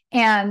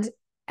and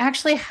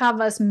actually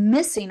have us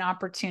missing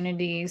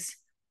opportunities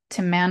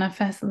to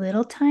manifest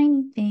little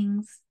tiny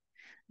things,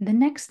 the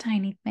next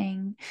tiny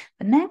thing,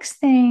 the next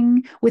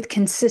thing with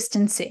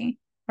consistency.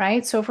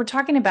 Right. So if we're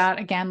talking about,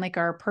 again, like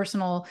our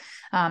personal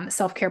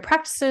self-care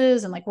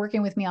practices and like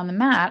working with me on the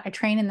mat, I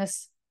train in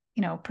this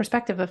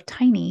perspective of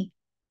tiny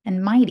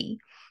and mighty.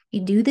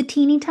 You do the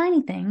teeny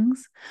tiny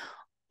things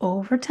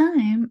over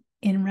time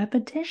in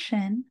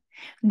repetition.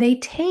 They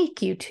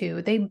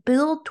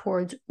build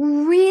towards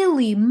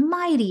really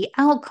mighty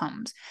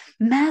outcomes,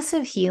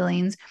 massive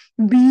healings,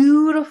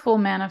 beautiful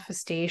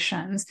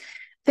manifestations,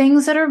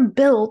 things that are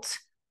built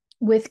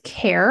with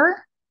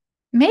care,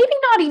 maybe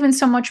not even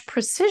so much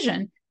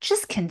precision,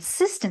 just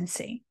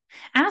consistency.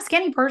 Ask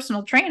any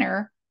personal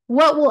trainer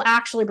what will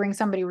actually bring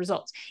somebody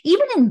results.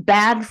 Even in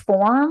bad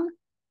form,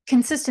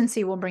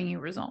 consistency will bring you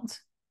results.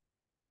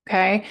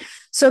 Okay.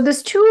 So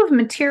this two of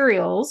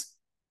materials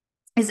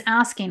is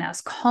asking us,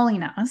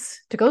 calling us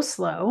to go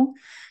slow,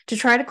 to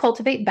try to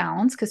cultivate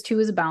balance, because 2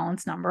 is a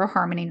balance number, a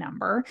harmony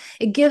number.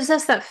 It gives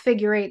us that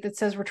figure 8 that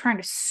says we're trying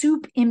to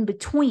soup in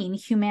between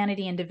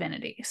humanity and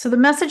divinity. So the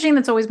messaging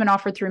that's always been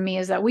offered through me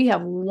is that we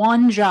have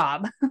one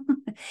job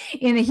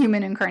in the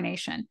human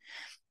incarnation: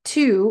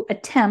 to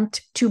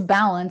attempt to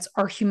balance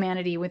our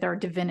humanity with our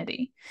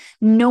divinity,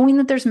 knowing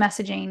that there's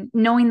messaging,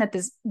 knowing that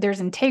there's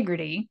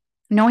integrity,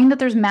 knowing that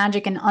there's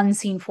magic and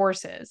unseen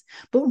forces,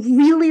 but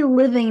really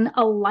living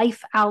a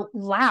life out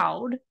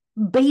loud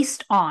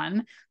based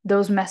on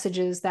those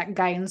messages that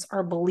guidance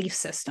our belief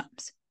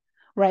systems,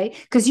 right?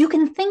 Because you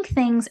can think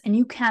things and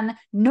you can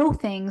know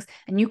things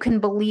and you can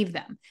believe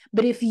them.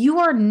 But if you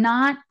are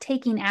not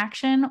taking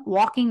action,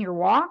 walking your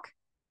walk,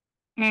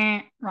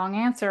 wrong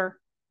answer.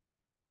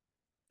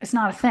 It's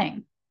not a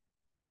thing.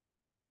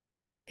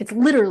 It's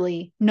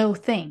literally no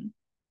thing.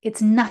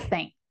 It's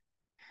nothing.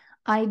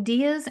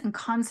 Ideas and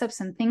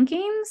concepts and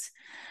thinkings,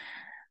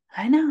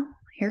 I know,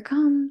 here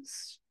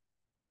comes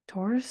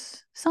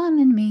Taurus sun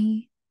in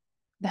me.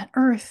 That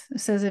earth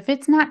says if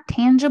it's not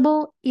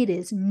tangible, it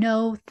is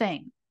no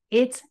thing.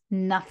 It's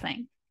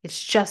nothing.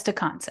 It's just a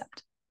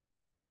concept.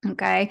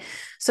 Okay.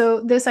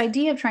 So this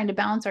idea of trying to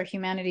balance our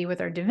humanity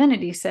with our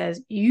divinity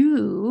says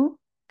you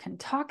can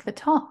talk the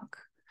talk,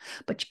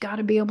 but you got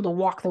to be able to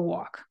walk the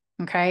walk.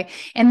 Okay.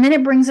 And then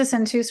it brings us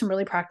into some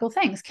really practical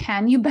things.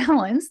 Can you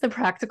balance the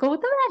practical with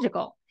the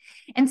magical?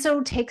 And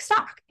so take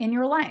stock in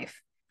your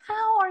life.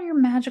 How are your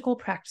magical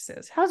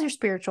practices? How's your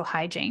spiritual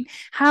hygiene?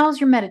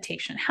 How's your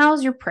meditation?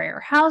 How's your prayer?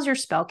 How's your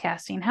spell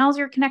casting? How's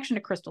your connection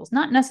to crystals?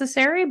 Not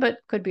necessary, but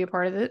could be a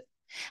part of it.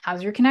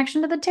 How's your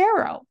connection to the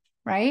tarot,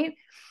 right?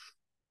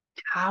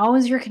 How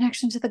is your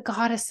connection to the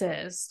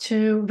goddesses,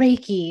 to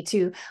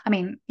Reiki,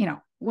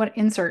 what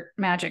insert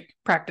magic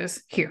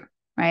practice here,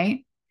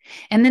 right?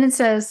 And then it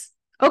says,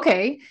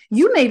 okay,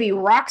 you may be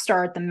rock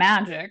star at the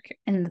magic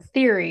and the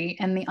theory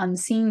and the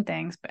unseen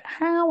things, but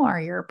how are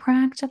your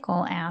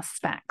practical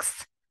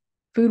aspects?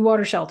 Food,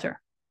 water,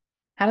 shelter.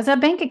 How does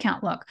that bank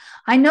account look?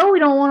 I know we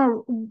don't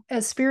want to,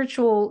 as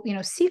spiritual,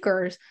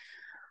 seekers,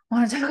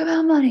 want to talk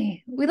about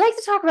money. We like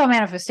to talk about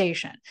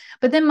manifestation,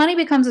 but then money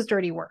becomes this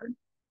dirty word.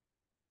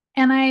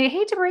 And I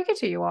hate to break it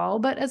to you all,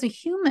 but as a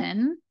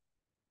human,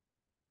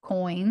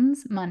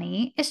 coins,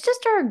 money, it's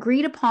just our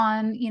agreed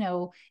upon,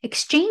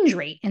 exchange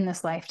rate in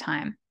this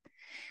lifetime.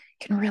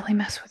 It can really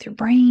mess with your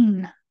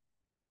brain.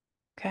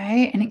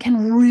 Okay. And it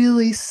can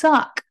really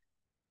suck.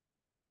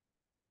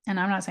 And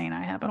I'm not saying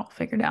I have it all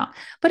figured out,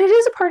 but it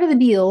is a part of the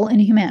deal in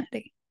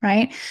humanity,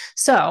 right?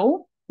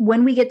 So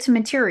when we get to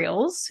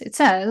materials, it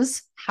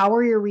says, how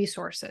are your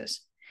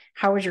resources?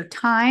 How is your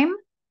time?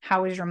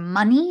 How is your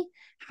money?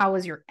 How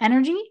is your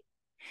energy?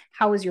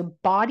 How is your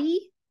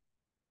body?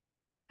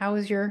 How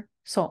is your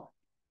soul?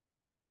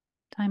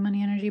 Time,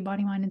 money, energy,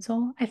 body, mind, and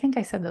soul. I think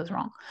I said those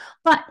wrong.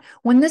 But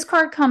when this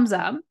card comes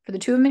up for the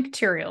 2 of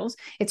materials,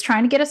 it's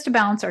trying to get us to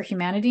balance our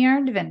humanity and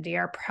our divinity,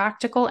 our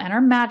practical and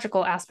our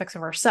magical aspects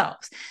of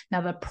ourselves.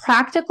 Now, the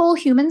practical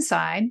human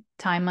side,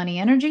 time, money,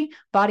 energy,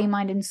 body,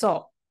 mind, and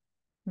soul.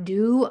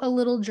 Do a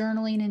little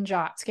journaling and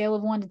jot. Scale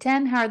of 1 to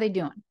 10, how are they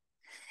doing?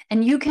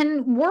 And you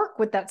can work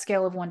with that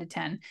scale of 1 to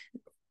 10.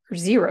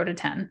 0 to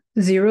 10,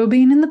 0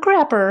 being in the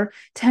crapper,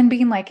 10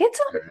 being like,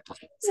 it's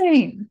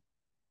amazing.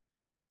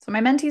 So my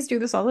mentees do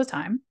this all the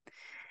time.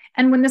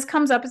 And when this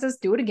comes up, it says,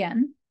 do it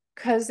again,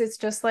 because it's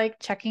just like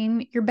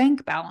checking your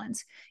bank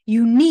balance.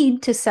 You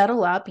need to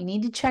settle up. You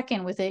need to check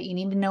in with it. You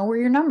need to know where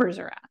your numbers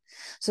are at.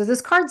 So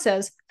this card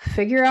says,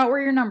 figure out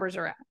where your numbers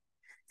are at.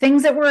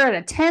 Things that were at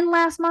a 10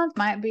 last month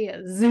might be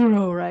a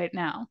 0 right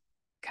now.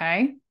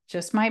 Okay.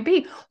 Just might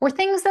be. Or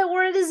things that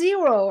were at a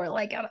 0 or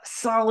like at a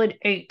solid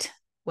 8.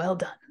 Well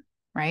done.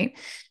 Right?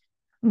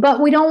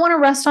 But we don't want to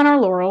rest on our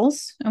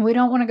laurels, and we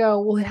don't want to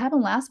go, well, it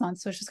happened last month,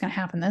 so it's just going to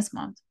happen this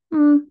month.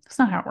 That's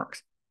not how it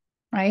works,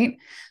 right?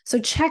 So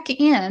check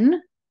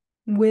in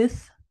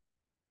with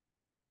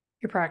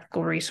your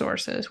practical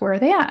resources. Where are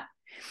they at?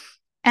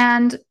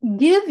 And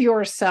give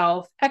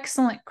yourself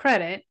excellent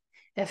credit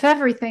if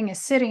everything is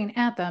sitting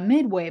at the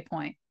midway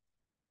point,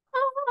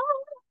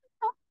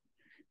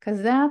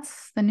 because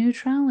that's the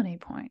neutrality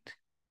point.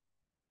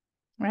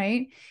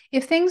 Right?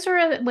 If things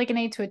are like an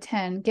 8 to a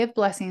 10, give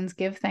blessings,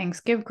 give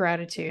thanks, give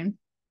gratitude.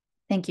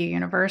 Thank you,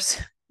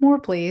 universe. More,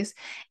 please.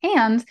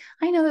 And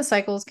I know the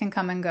cycles can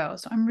come and go.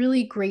 So I'm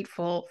really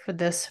grateful for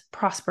this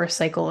prosperous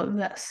cycle of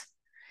this.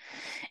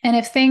 And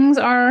if things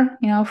are,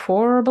 4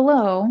 or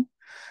below,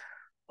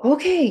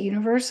 okay,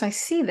 universe, I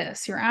see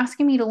this. You're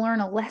asking me to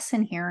learn a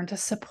lesson here and to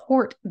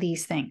support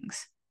these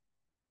things.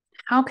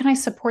 How can I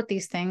support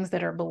these things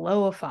that are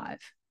below a 5?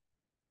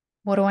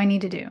 What do I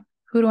need to do?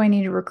 Who do I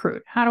need to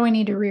recruit? How do I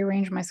need to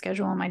rearrange my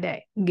schedule and my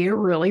day? Get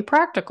really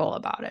practical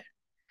about it,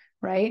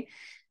 right?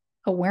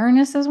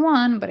 Awareness is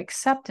one, but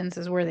acceptance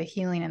is where the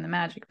healing and the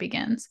magic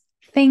begins.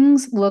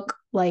 Things look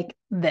like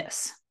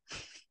this.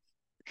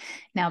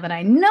 Now that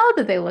I know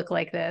that they look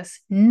like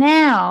this,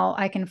 now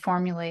I can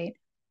formulate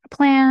a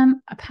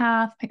plan, a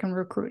path. I can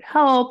recruit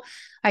help.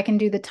 I can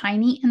do the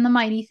tiny and the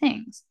mighty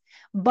things.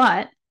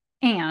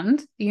 And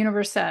the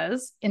universe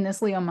says in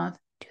this Leo month,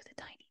 do the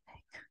tiny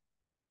thing.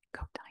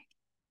 Go tiny.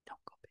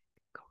 Don't go big.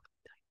 Go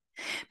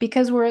tiny.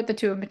 Because we're at the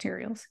 2 of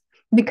materials.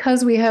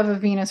 Because we have a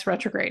Venus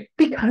retrograde.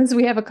 Because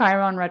we have a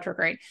Chiron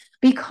retrograde.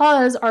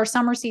 Because our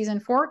summer season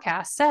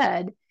forecast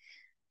said,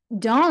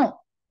 don't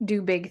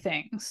do big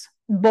things.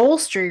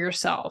 Bolster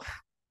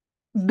yourself.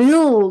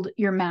 Build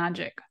your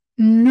magic.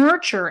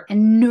 Nurture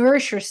and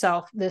nourish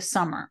yourself this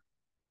summer.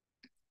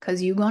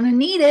 Because you're going to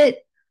need it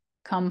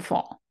come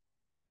fall.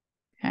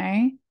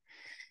 Okay?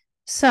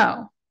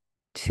 So,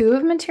 2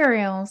 of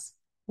materials,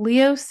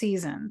 Leo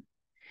season.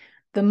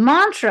 The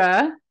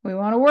mantra we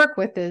want to work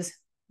with is,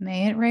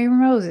 may it rain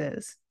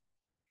roses.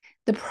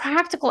 The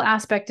practical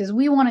aspect is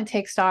we want to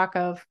take stock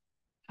of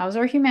how's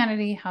our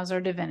humanity, how's our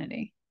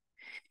divinity.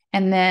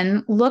 And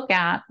then look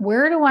at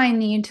where do I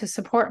need to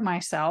support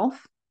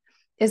myself?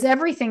 Is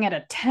everything at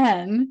a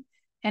 10?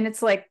 And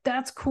it's like,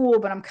 that's cool,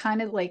 but I'm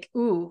kind of like,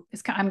 ooh,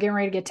 I'm getting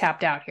ready to get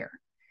tapped out here.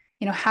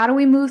 You know, how do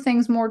we move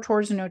things more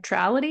towards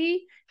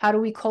neutrality? How do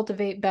we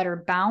cultivate better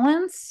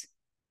balance?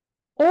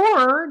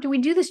 Or do we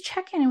do this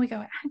check-in and we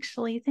go,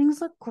 actually, things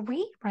look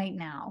great right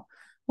now.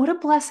 What a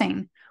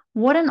blessing.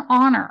 What an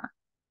honor.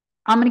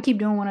 I'm going to keep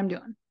doing what I'm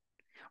doing,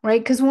 right?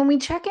 Because when we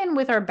check in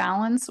with our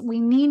balance, we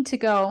need to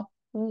go,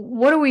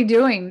 what are we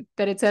doing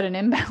that it's at an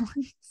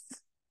imbalance?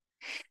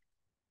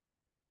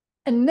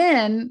 And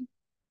then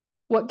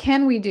what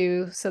can we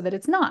do so that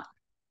it's not?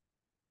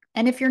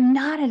 And if you're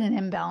not at an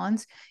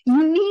imbalance,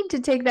 you need to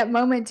take that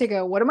moment to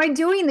go, what am I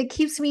doing that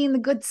keeps me in the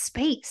good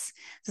space?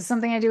 This is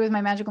something I do with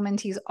my magical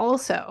mentees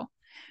also.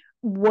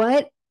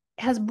 What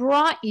has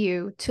brought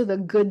you to the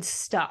good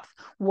stuff?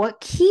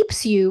 What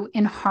keeps you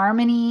in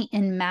harmony,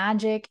 in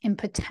magic, in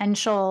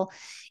potential,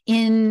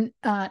 in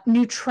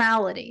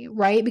neutrality,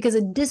 right? Because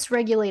a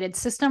dysregulated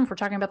system, if we're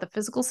talking about the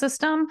physical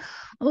system,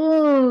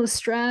 oh,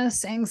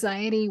 stress,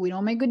 anxiety, we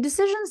don't make good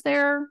decisions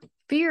there,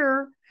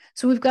 fear.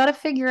 So we've got to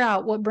figure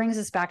out what brings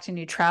us back to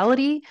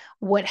neutrality,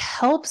 what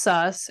helps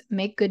us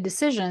make good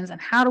decisions,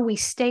 and how do we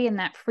stay in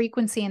that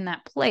frequency, in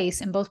that place,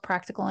 in both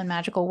practical and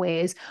magical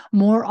ways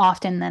more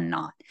often than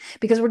not.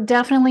 Because we're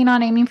definitely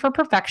not aiming for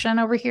perfection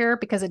over here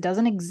because it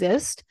doesn't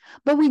exist,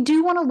 but we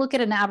do want to look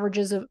at an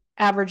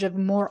average of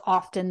more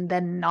often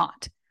than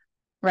not,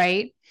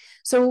 right?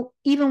 So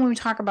even when we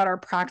talk about our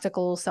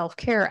practical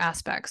self-care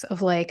aspects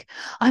of like,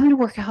 I'm going to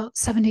work out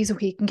 7 days a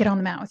week and get on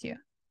the mat with you.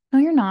 No,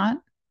 you're not.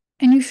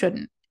 And you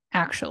shouldn't,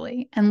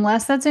 actually,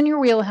 unless that's in your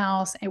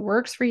wheelhouse, it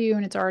works for you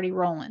and it's already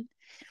rolling.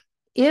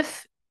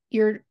 If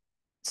you're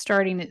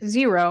starting at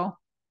 0,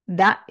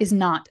 that is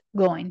not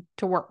going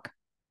to work.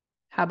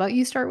 How about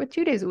you start with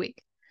 2 days a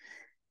week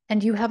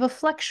and you have a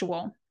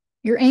flexual?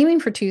 You're aiming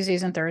for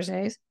Tuesdays and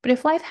Thursdays, but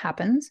if life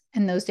happens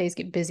and those days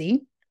get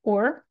busy,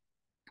 or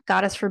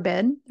goddess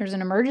forbid, there's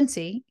an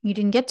emergency, you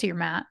didn't get to your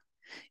mat,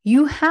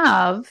 you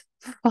have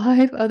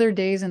 5 other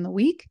days in the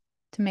week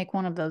to make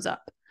one of those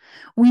up.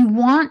 We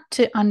want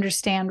to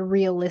understand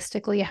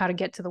realistically how to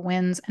get to the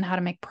wins and how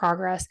to make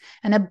progress.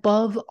 And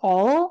above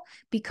all,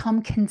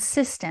 become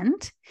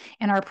consistent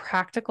in our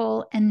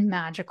practical and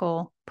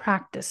magical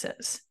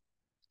practices.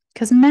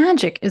 Because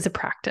magic is a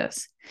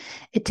practice.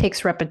 It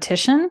takes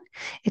repetition.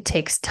 It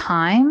takes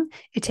time.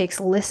 It takes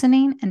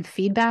listening and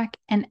feedback.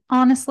 And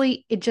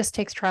honestly, it just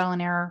takes trial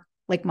and error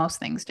like most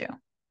things do.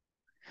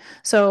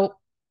 So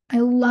I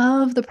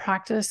love the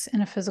practice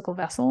in a physical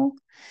vessel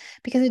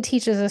because it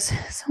teaches us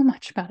so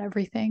much about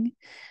everything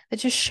that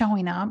just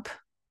showing up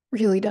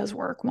really does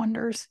work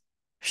wonders.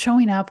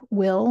 Showing up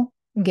will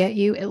get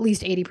you at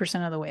least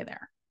 80% of the way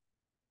there,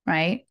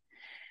 right?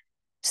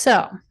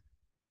 So,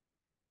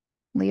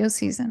 Leo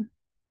season,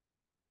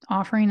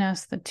 offering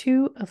us the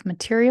 2 of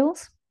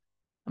materials,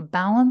 a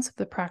balance of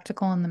the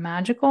practical and the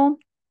magical,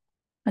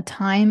 a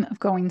time of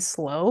going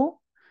slow.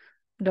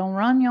 Don't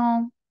run,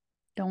 y'all.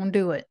 Don't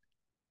do it.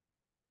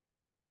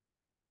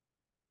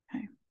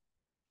 Okay.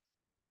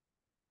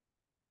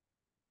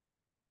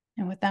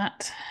 And with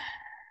that,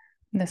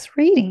 this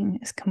reading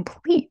is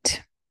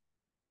complete.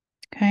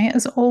 Okay,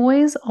 as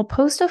always, I'll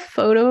post a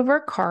photo of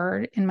our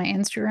card in my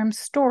Instagram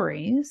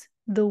stories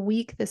the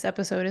week this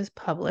episode is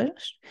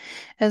published,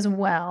 as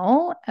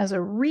well as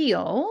a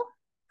reel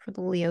for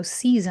the Leo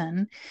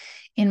season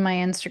in my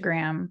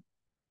Instagram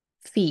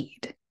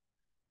feed.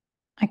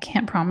 I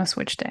can't promise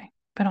which day,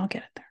 but I'll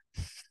get it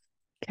there.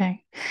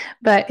 Okay.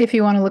 But if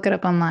you want to look it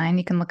up online,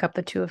 you can look up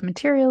the Two of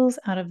Materials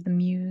out of the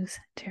Muse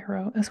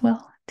Tarot as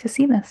well to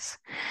see this.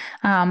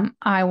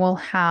 I will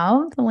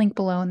have the link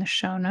below in the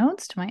show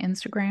notes to my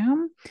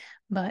Instagram.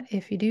 But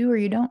if you do or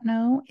you don't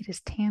know, it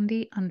is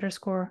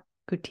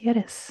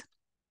Tandy_Gutierrez.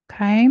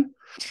 Okay.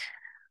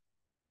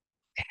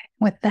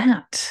 With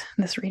that,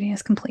 this reading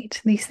is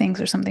complete. These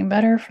things are something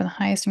better for the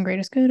highest and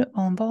greatest good,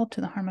 all involved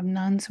to the harm of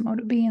none, so mote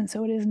it be, and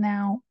so it is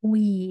now.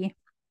 We,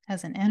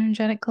 as an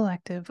energetic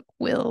collective,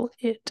 will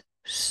it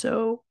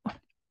so.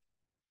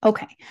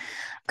 Okay,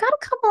 I've got a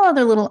couple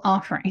other little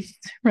offerings,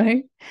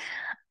 right?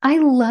 I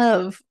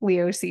love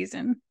Leo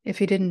season,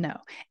 if you didn't know.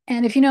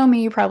 And if you know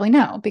me, you probably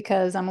know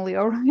because I'm a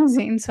Leo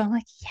rising. So I'm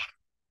like, yeah,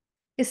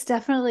 it's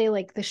definitely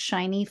like the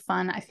shiny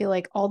fun. I feel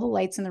like all the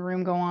lights in the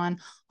room go on,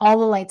 all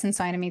the lights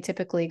inside of me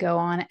typically go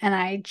on.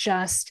 And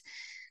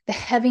the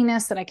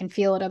heaviness that I can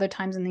feel at other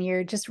times in the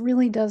year just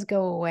really does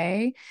go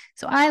away.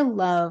 So I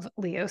love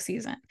Leo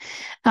season.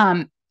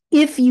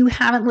 If you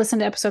haven't listened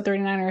to episode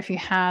 39, or if you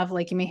have,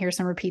 like, you may hear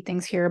some repeat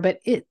things here, but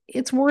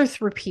it's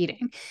worth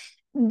repeating.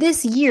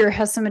 This year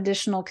has some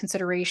additional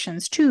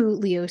considerations to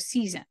Leo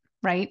season,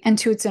 right? And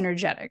to its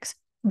energetics.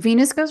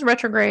 Venus goes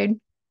retrograde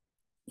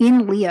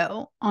in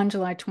Leo on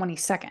July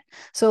 22nd.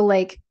 So,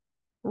 like,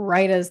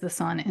 right as the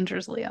sun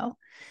enters Leo.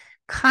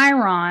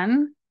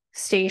 Chiron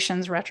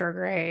stations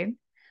retrograde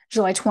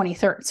July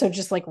 23rd. So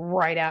just like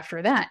right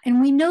after that. And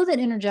we know that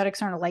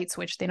energetics aren't a light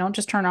switch. They don't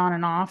just turn on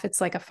and off.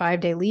 It's like a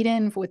 5-day lead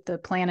in with the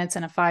planets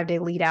and a 5-day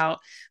lead out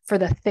for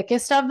the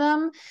thickest of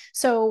them.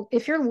 So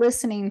if you're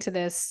listening to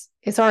this,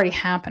 it's already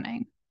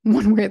happening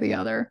one way or the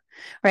other,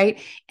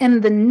 right?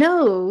 And the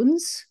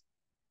nodes,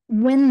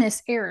 when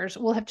this airs,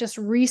 will have just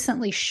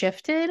recently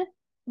shifted,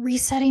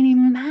 resetting a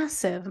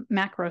massive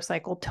macro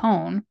cycle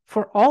tone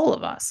for all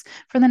of us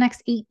for the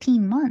next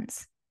 18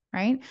 months,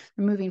 right?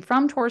 We're moving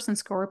from Taurus and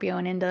Scorpio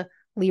and into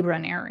Libra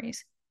and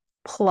Aries.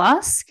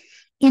 Plus,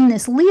 in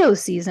this Leo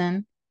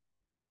season,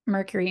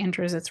 Mercury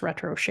enters its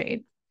retro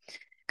shade.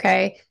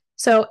 Okay.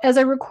 So as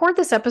I record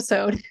this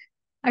episode,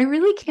 I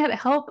really can't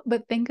help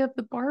but think of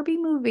the Barbie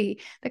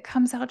movie that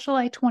comes out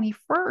July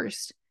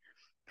 21st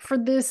for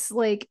this,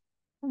 like,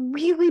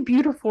 really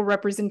beautiful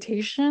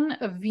representation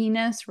of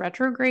Venus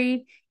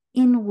retrograde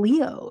in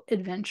Leo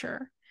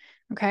adventure.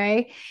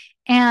 Okay.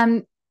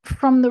 And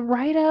from the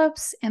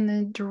write-ups and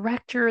the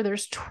director,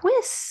 there's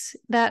twists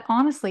that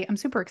honestly I'm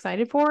super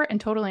excited for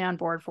and totally on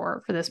board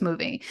for this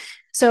movie.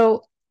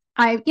 So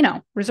I,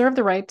 reserve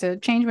the right to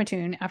change my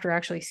tune after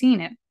actually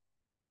seeing it.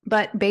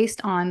 But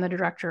based on the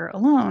director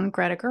alone,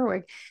 Greta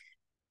Gerwig,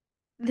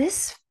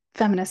 this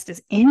feminist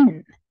is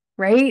in,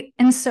 right?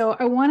 And so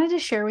I wanted to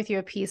share with you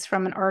a piece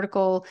from an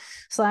article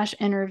 /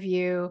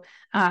 interview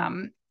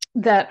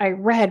that I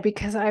read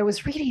because I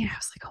was reading it. I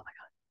was like, oh my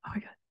God, oh my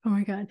God, oh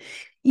my God.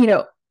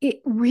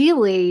 It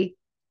really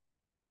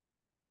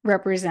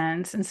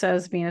represents and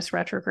says Venus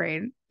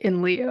retrograde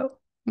in Leo.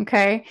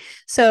 Okay.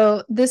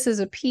 So this is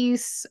a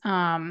piece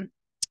from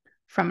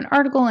an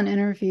article, an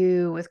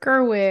interview with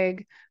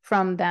Gerwig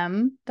from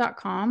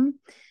them.com.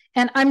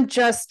 And I'm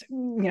just,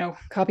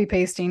 copy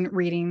pasting,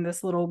 reading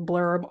this little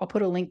blurb. I'll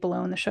put a link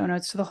below in the show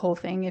notes to the whole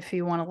thing if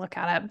you want to look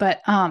at it.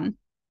 But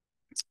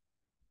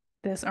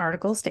this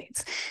article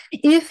states,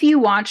 if you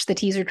watch the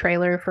teaser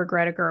trailer for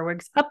Greta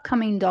Gerwig's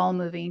upcoming doll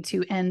movie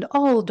to end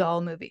all doll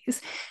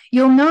movies,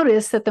 you'll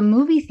notice that the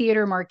movie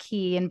theater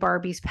marquee in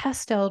Barbie's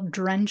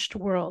pastel-drenched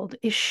world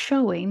is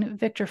showing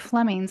Victor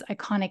Fleming's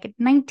iconic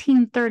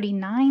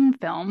 1939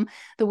 film,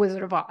 The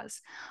Wizard of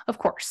Oz. Of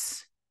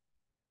course,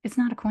 it's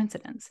not a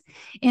coincidence.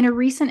 In a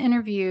recent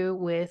interview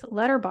with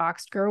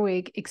Letterboxd,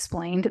 Gerwig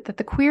explained that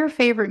the queer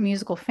favorite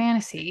musical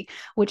fantasy,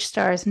 which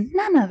stars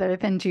none other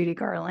than Judy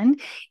Garland,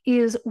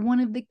 is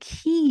one of the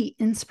key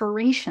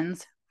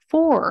inspirations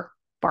for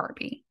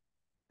Barbie,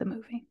 the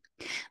movie.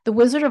 The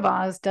Wizard of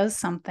Oz does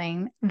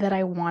something that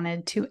I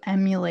wanted to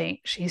emulate,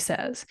 she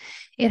says.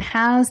 It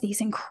has these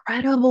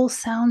incredible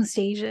sound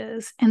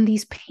stages and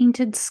these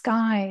painted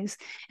skies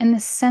and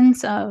this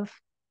sense of,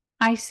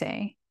 I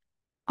say,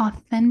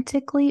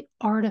 authentically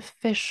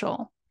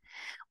artificial,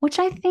 which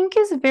I think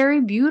is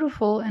very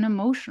beautiful and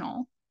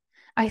emotional.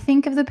 I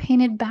think of the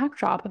painted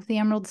backdrop of the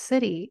Emerald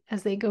City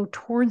as they go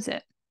towards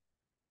it.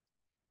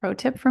 Pro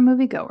tip for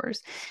moviegoers: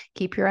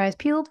 keep your eyes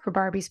peeled for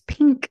Barbie's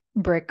pink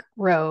brick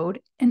road,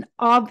 an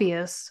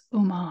obvious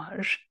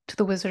homage to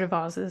the Wizard of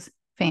Oz's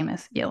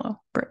famous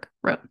yellow brick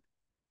road.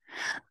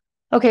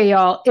 Okay,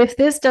 y'all, if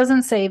this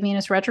doesn't say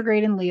Venus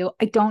retrograde in Leo,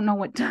 I don't know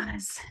what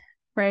does,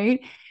 right?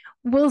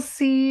 We'll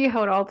see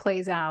how it all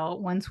plays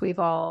out once we've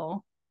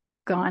all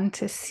gone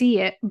to see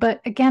it. But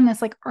again,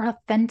 this like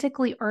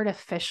authentically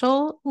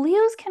artificial,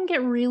 Leos can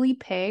get really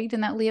pegged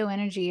in that Leo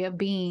energy of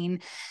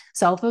being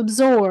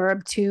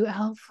self-absorbed to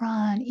out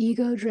front,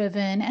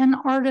 ego-driven, and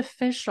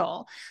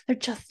artificial. They're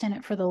just in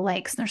it for the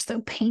likes. They're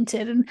so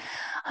painted. And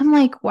I'm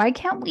like, why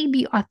can't we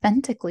be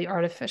authentically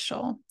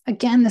artificial?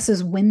 Again, this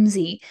is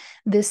whimsy.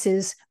 This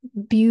is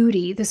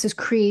beauty. This is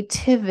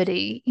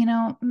creativity.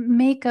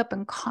 Makeup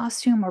and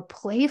costume are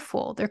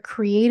playful. They're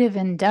creative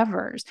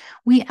endeavors.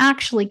 We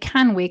actually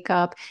can wake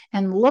up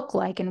and look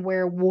like and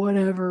wear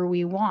whatever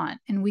we want.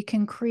 And we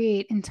can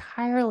create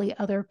entirely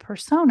other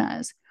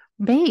personas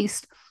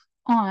based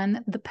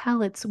on the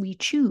palettes we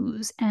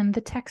choose and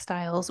the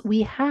textiles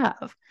we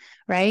have,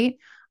 right?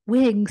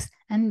 Wigs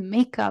and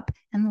makeup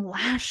and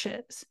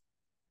lashes.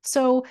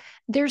 So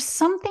there's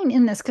something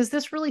in this, because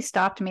this really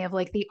stopped me, of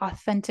like the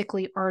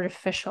authentically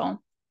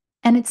artificial.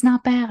 And it's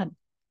not bad.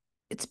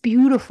 It's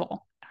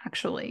beautiful,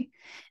 actually.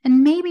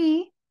 And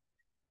maybe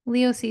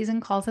Leo season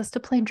calls us to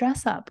play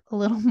dress up a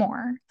little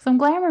more. Some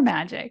glamour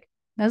magic.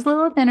 There's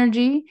Lilith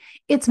energy.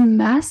 It's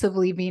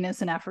massively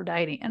Venus and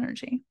Aphrodite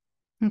energy.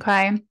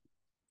 Okay.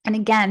 And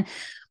again,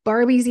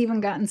 Barbie's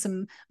even gotten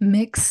some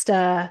mixed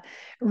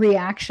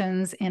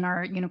reactions in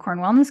our unicorn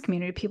wellness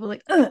community. People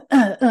like,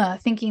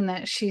 thinking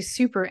that she's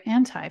super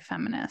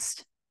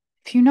anti-feminist.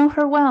 If you know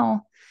her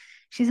well,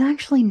 she's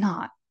actually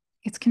not.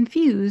 It's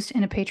confused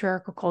in a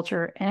patriarchal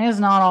culture, and it is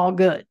not all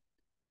good.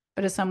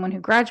 But as someone who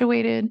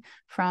graduated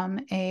from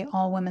a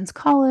all-women's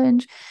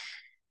college,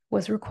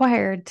 was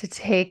required to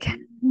take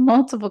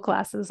multiple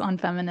classes on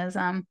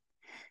feminism,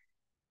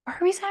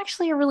 Barbie's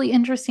actually a really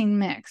interesting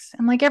mix.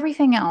 And like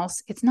everything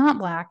else, it's not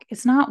black,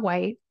 it's not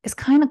white, it's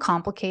kind of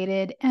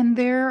complicated. And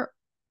there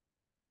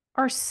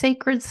are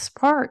sacred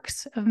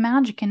sparks of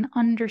magic and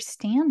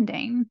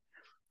understanding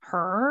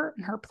her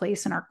and her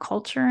place in our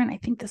culture. And I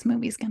think this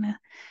movie's going to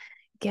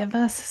give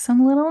us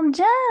some little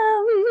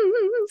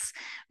gems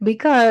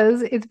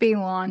because it's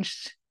being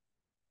launched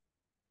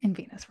in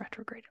Venus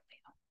retrograde.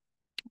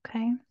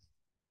 Okay.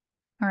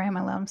 All right,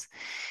 my loves.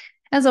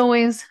 As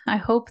always, I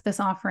hope this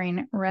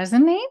offering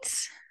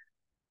resonates.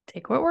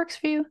 Take what works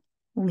for you,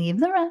 leave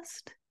the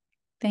rest.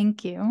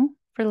 Thank you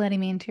for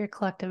letting me into your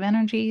collective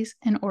energies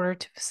in order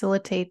to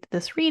facilitate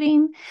this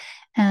reading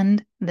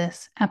and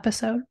this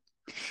episode.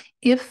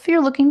 If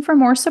you're looking for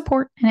more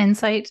support and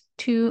insight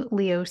to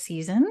Leo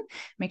season,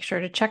 make sure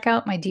to check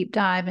out my deep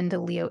dive into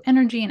Leo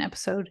energy in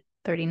episode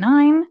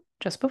 39,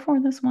 just before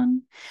this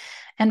one.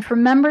 And for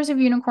members of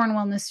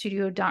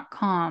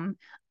unicornwellnessstudio.com,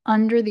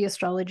 under the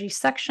astrology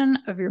section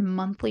of your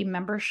monthly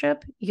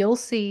membership, you'll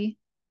see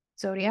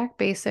Zodiac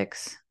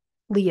Basics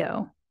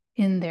Leo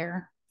in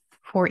there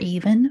for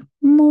even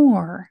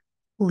more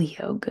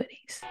Leo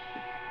goodies.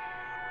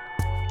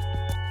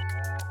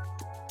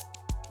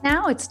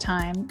 Now it's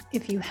time,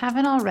 if you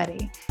haven't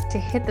already, to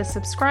hit the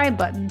subscribe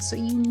button so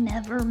you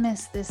never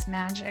miss this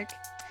magic.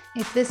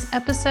 If this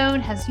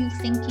episode has you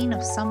thinking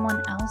of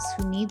someone else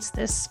who needs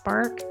this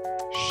spark,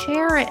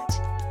 share it.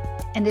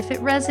 And if it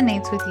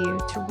resonates with you,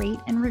 to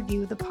rate and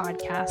review the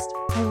podcast,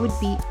 I would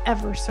be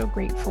ever so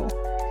grateful.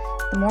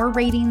 The more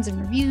ratings and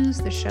reviews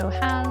the show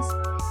has,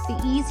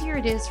 the easier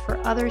it is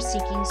for other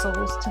seeking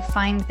souls to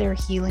find their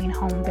healing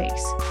home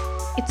base.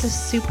 It's a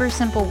super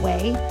simple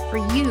way for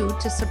you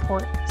to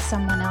support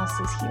someone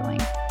else's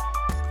healing.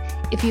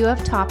 If you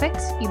have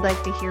topics you'd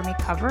like to hear me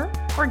cover,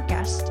 or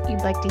guests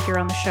you'd like to hear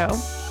on the show,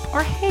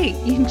 or hey,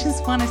 you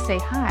just want to say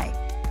hi,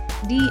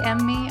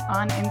 DM me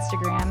on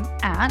Instagram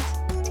at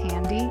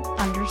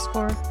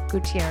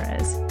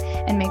Tandy_Gutierrez,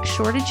 and make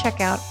sure to check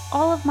out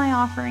all of my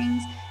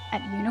offerings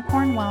at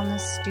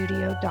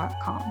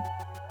unicornwellnessstudio.com.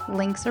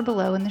 Links are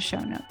below in the show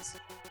notes.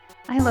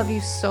 I love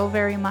you so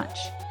very much,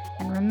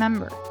 and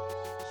remember,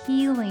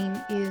 healing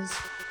is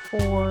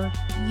for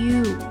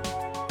you,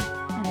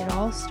 and it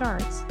all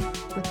starts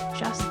with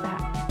just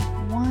that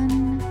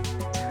one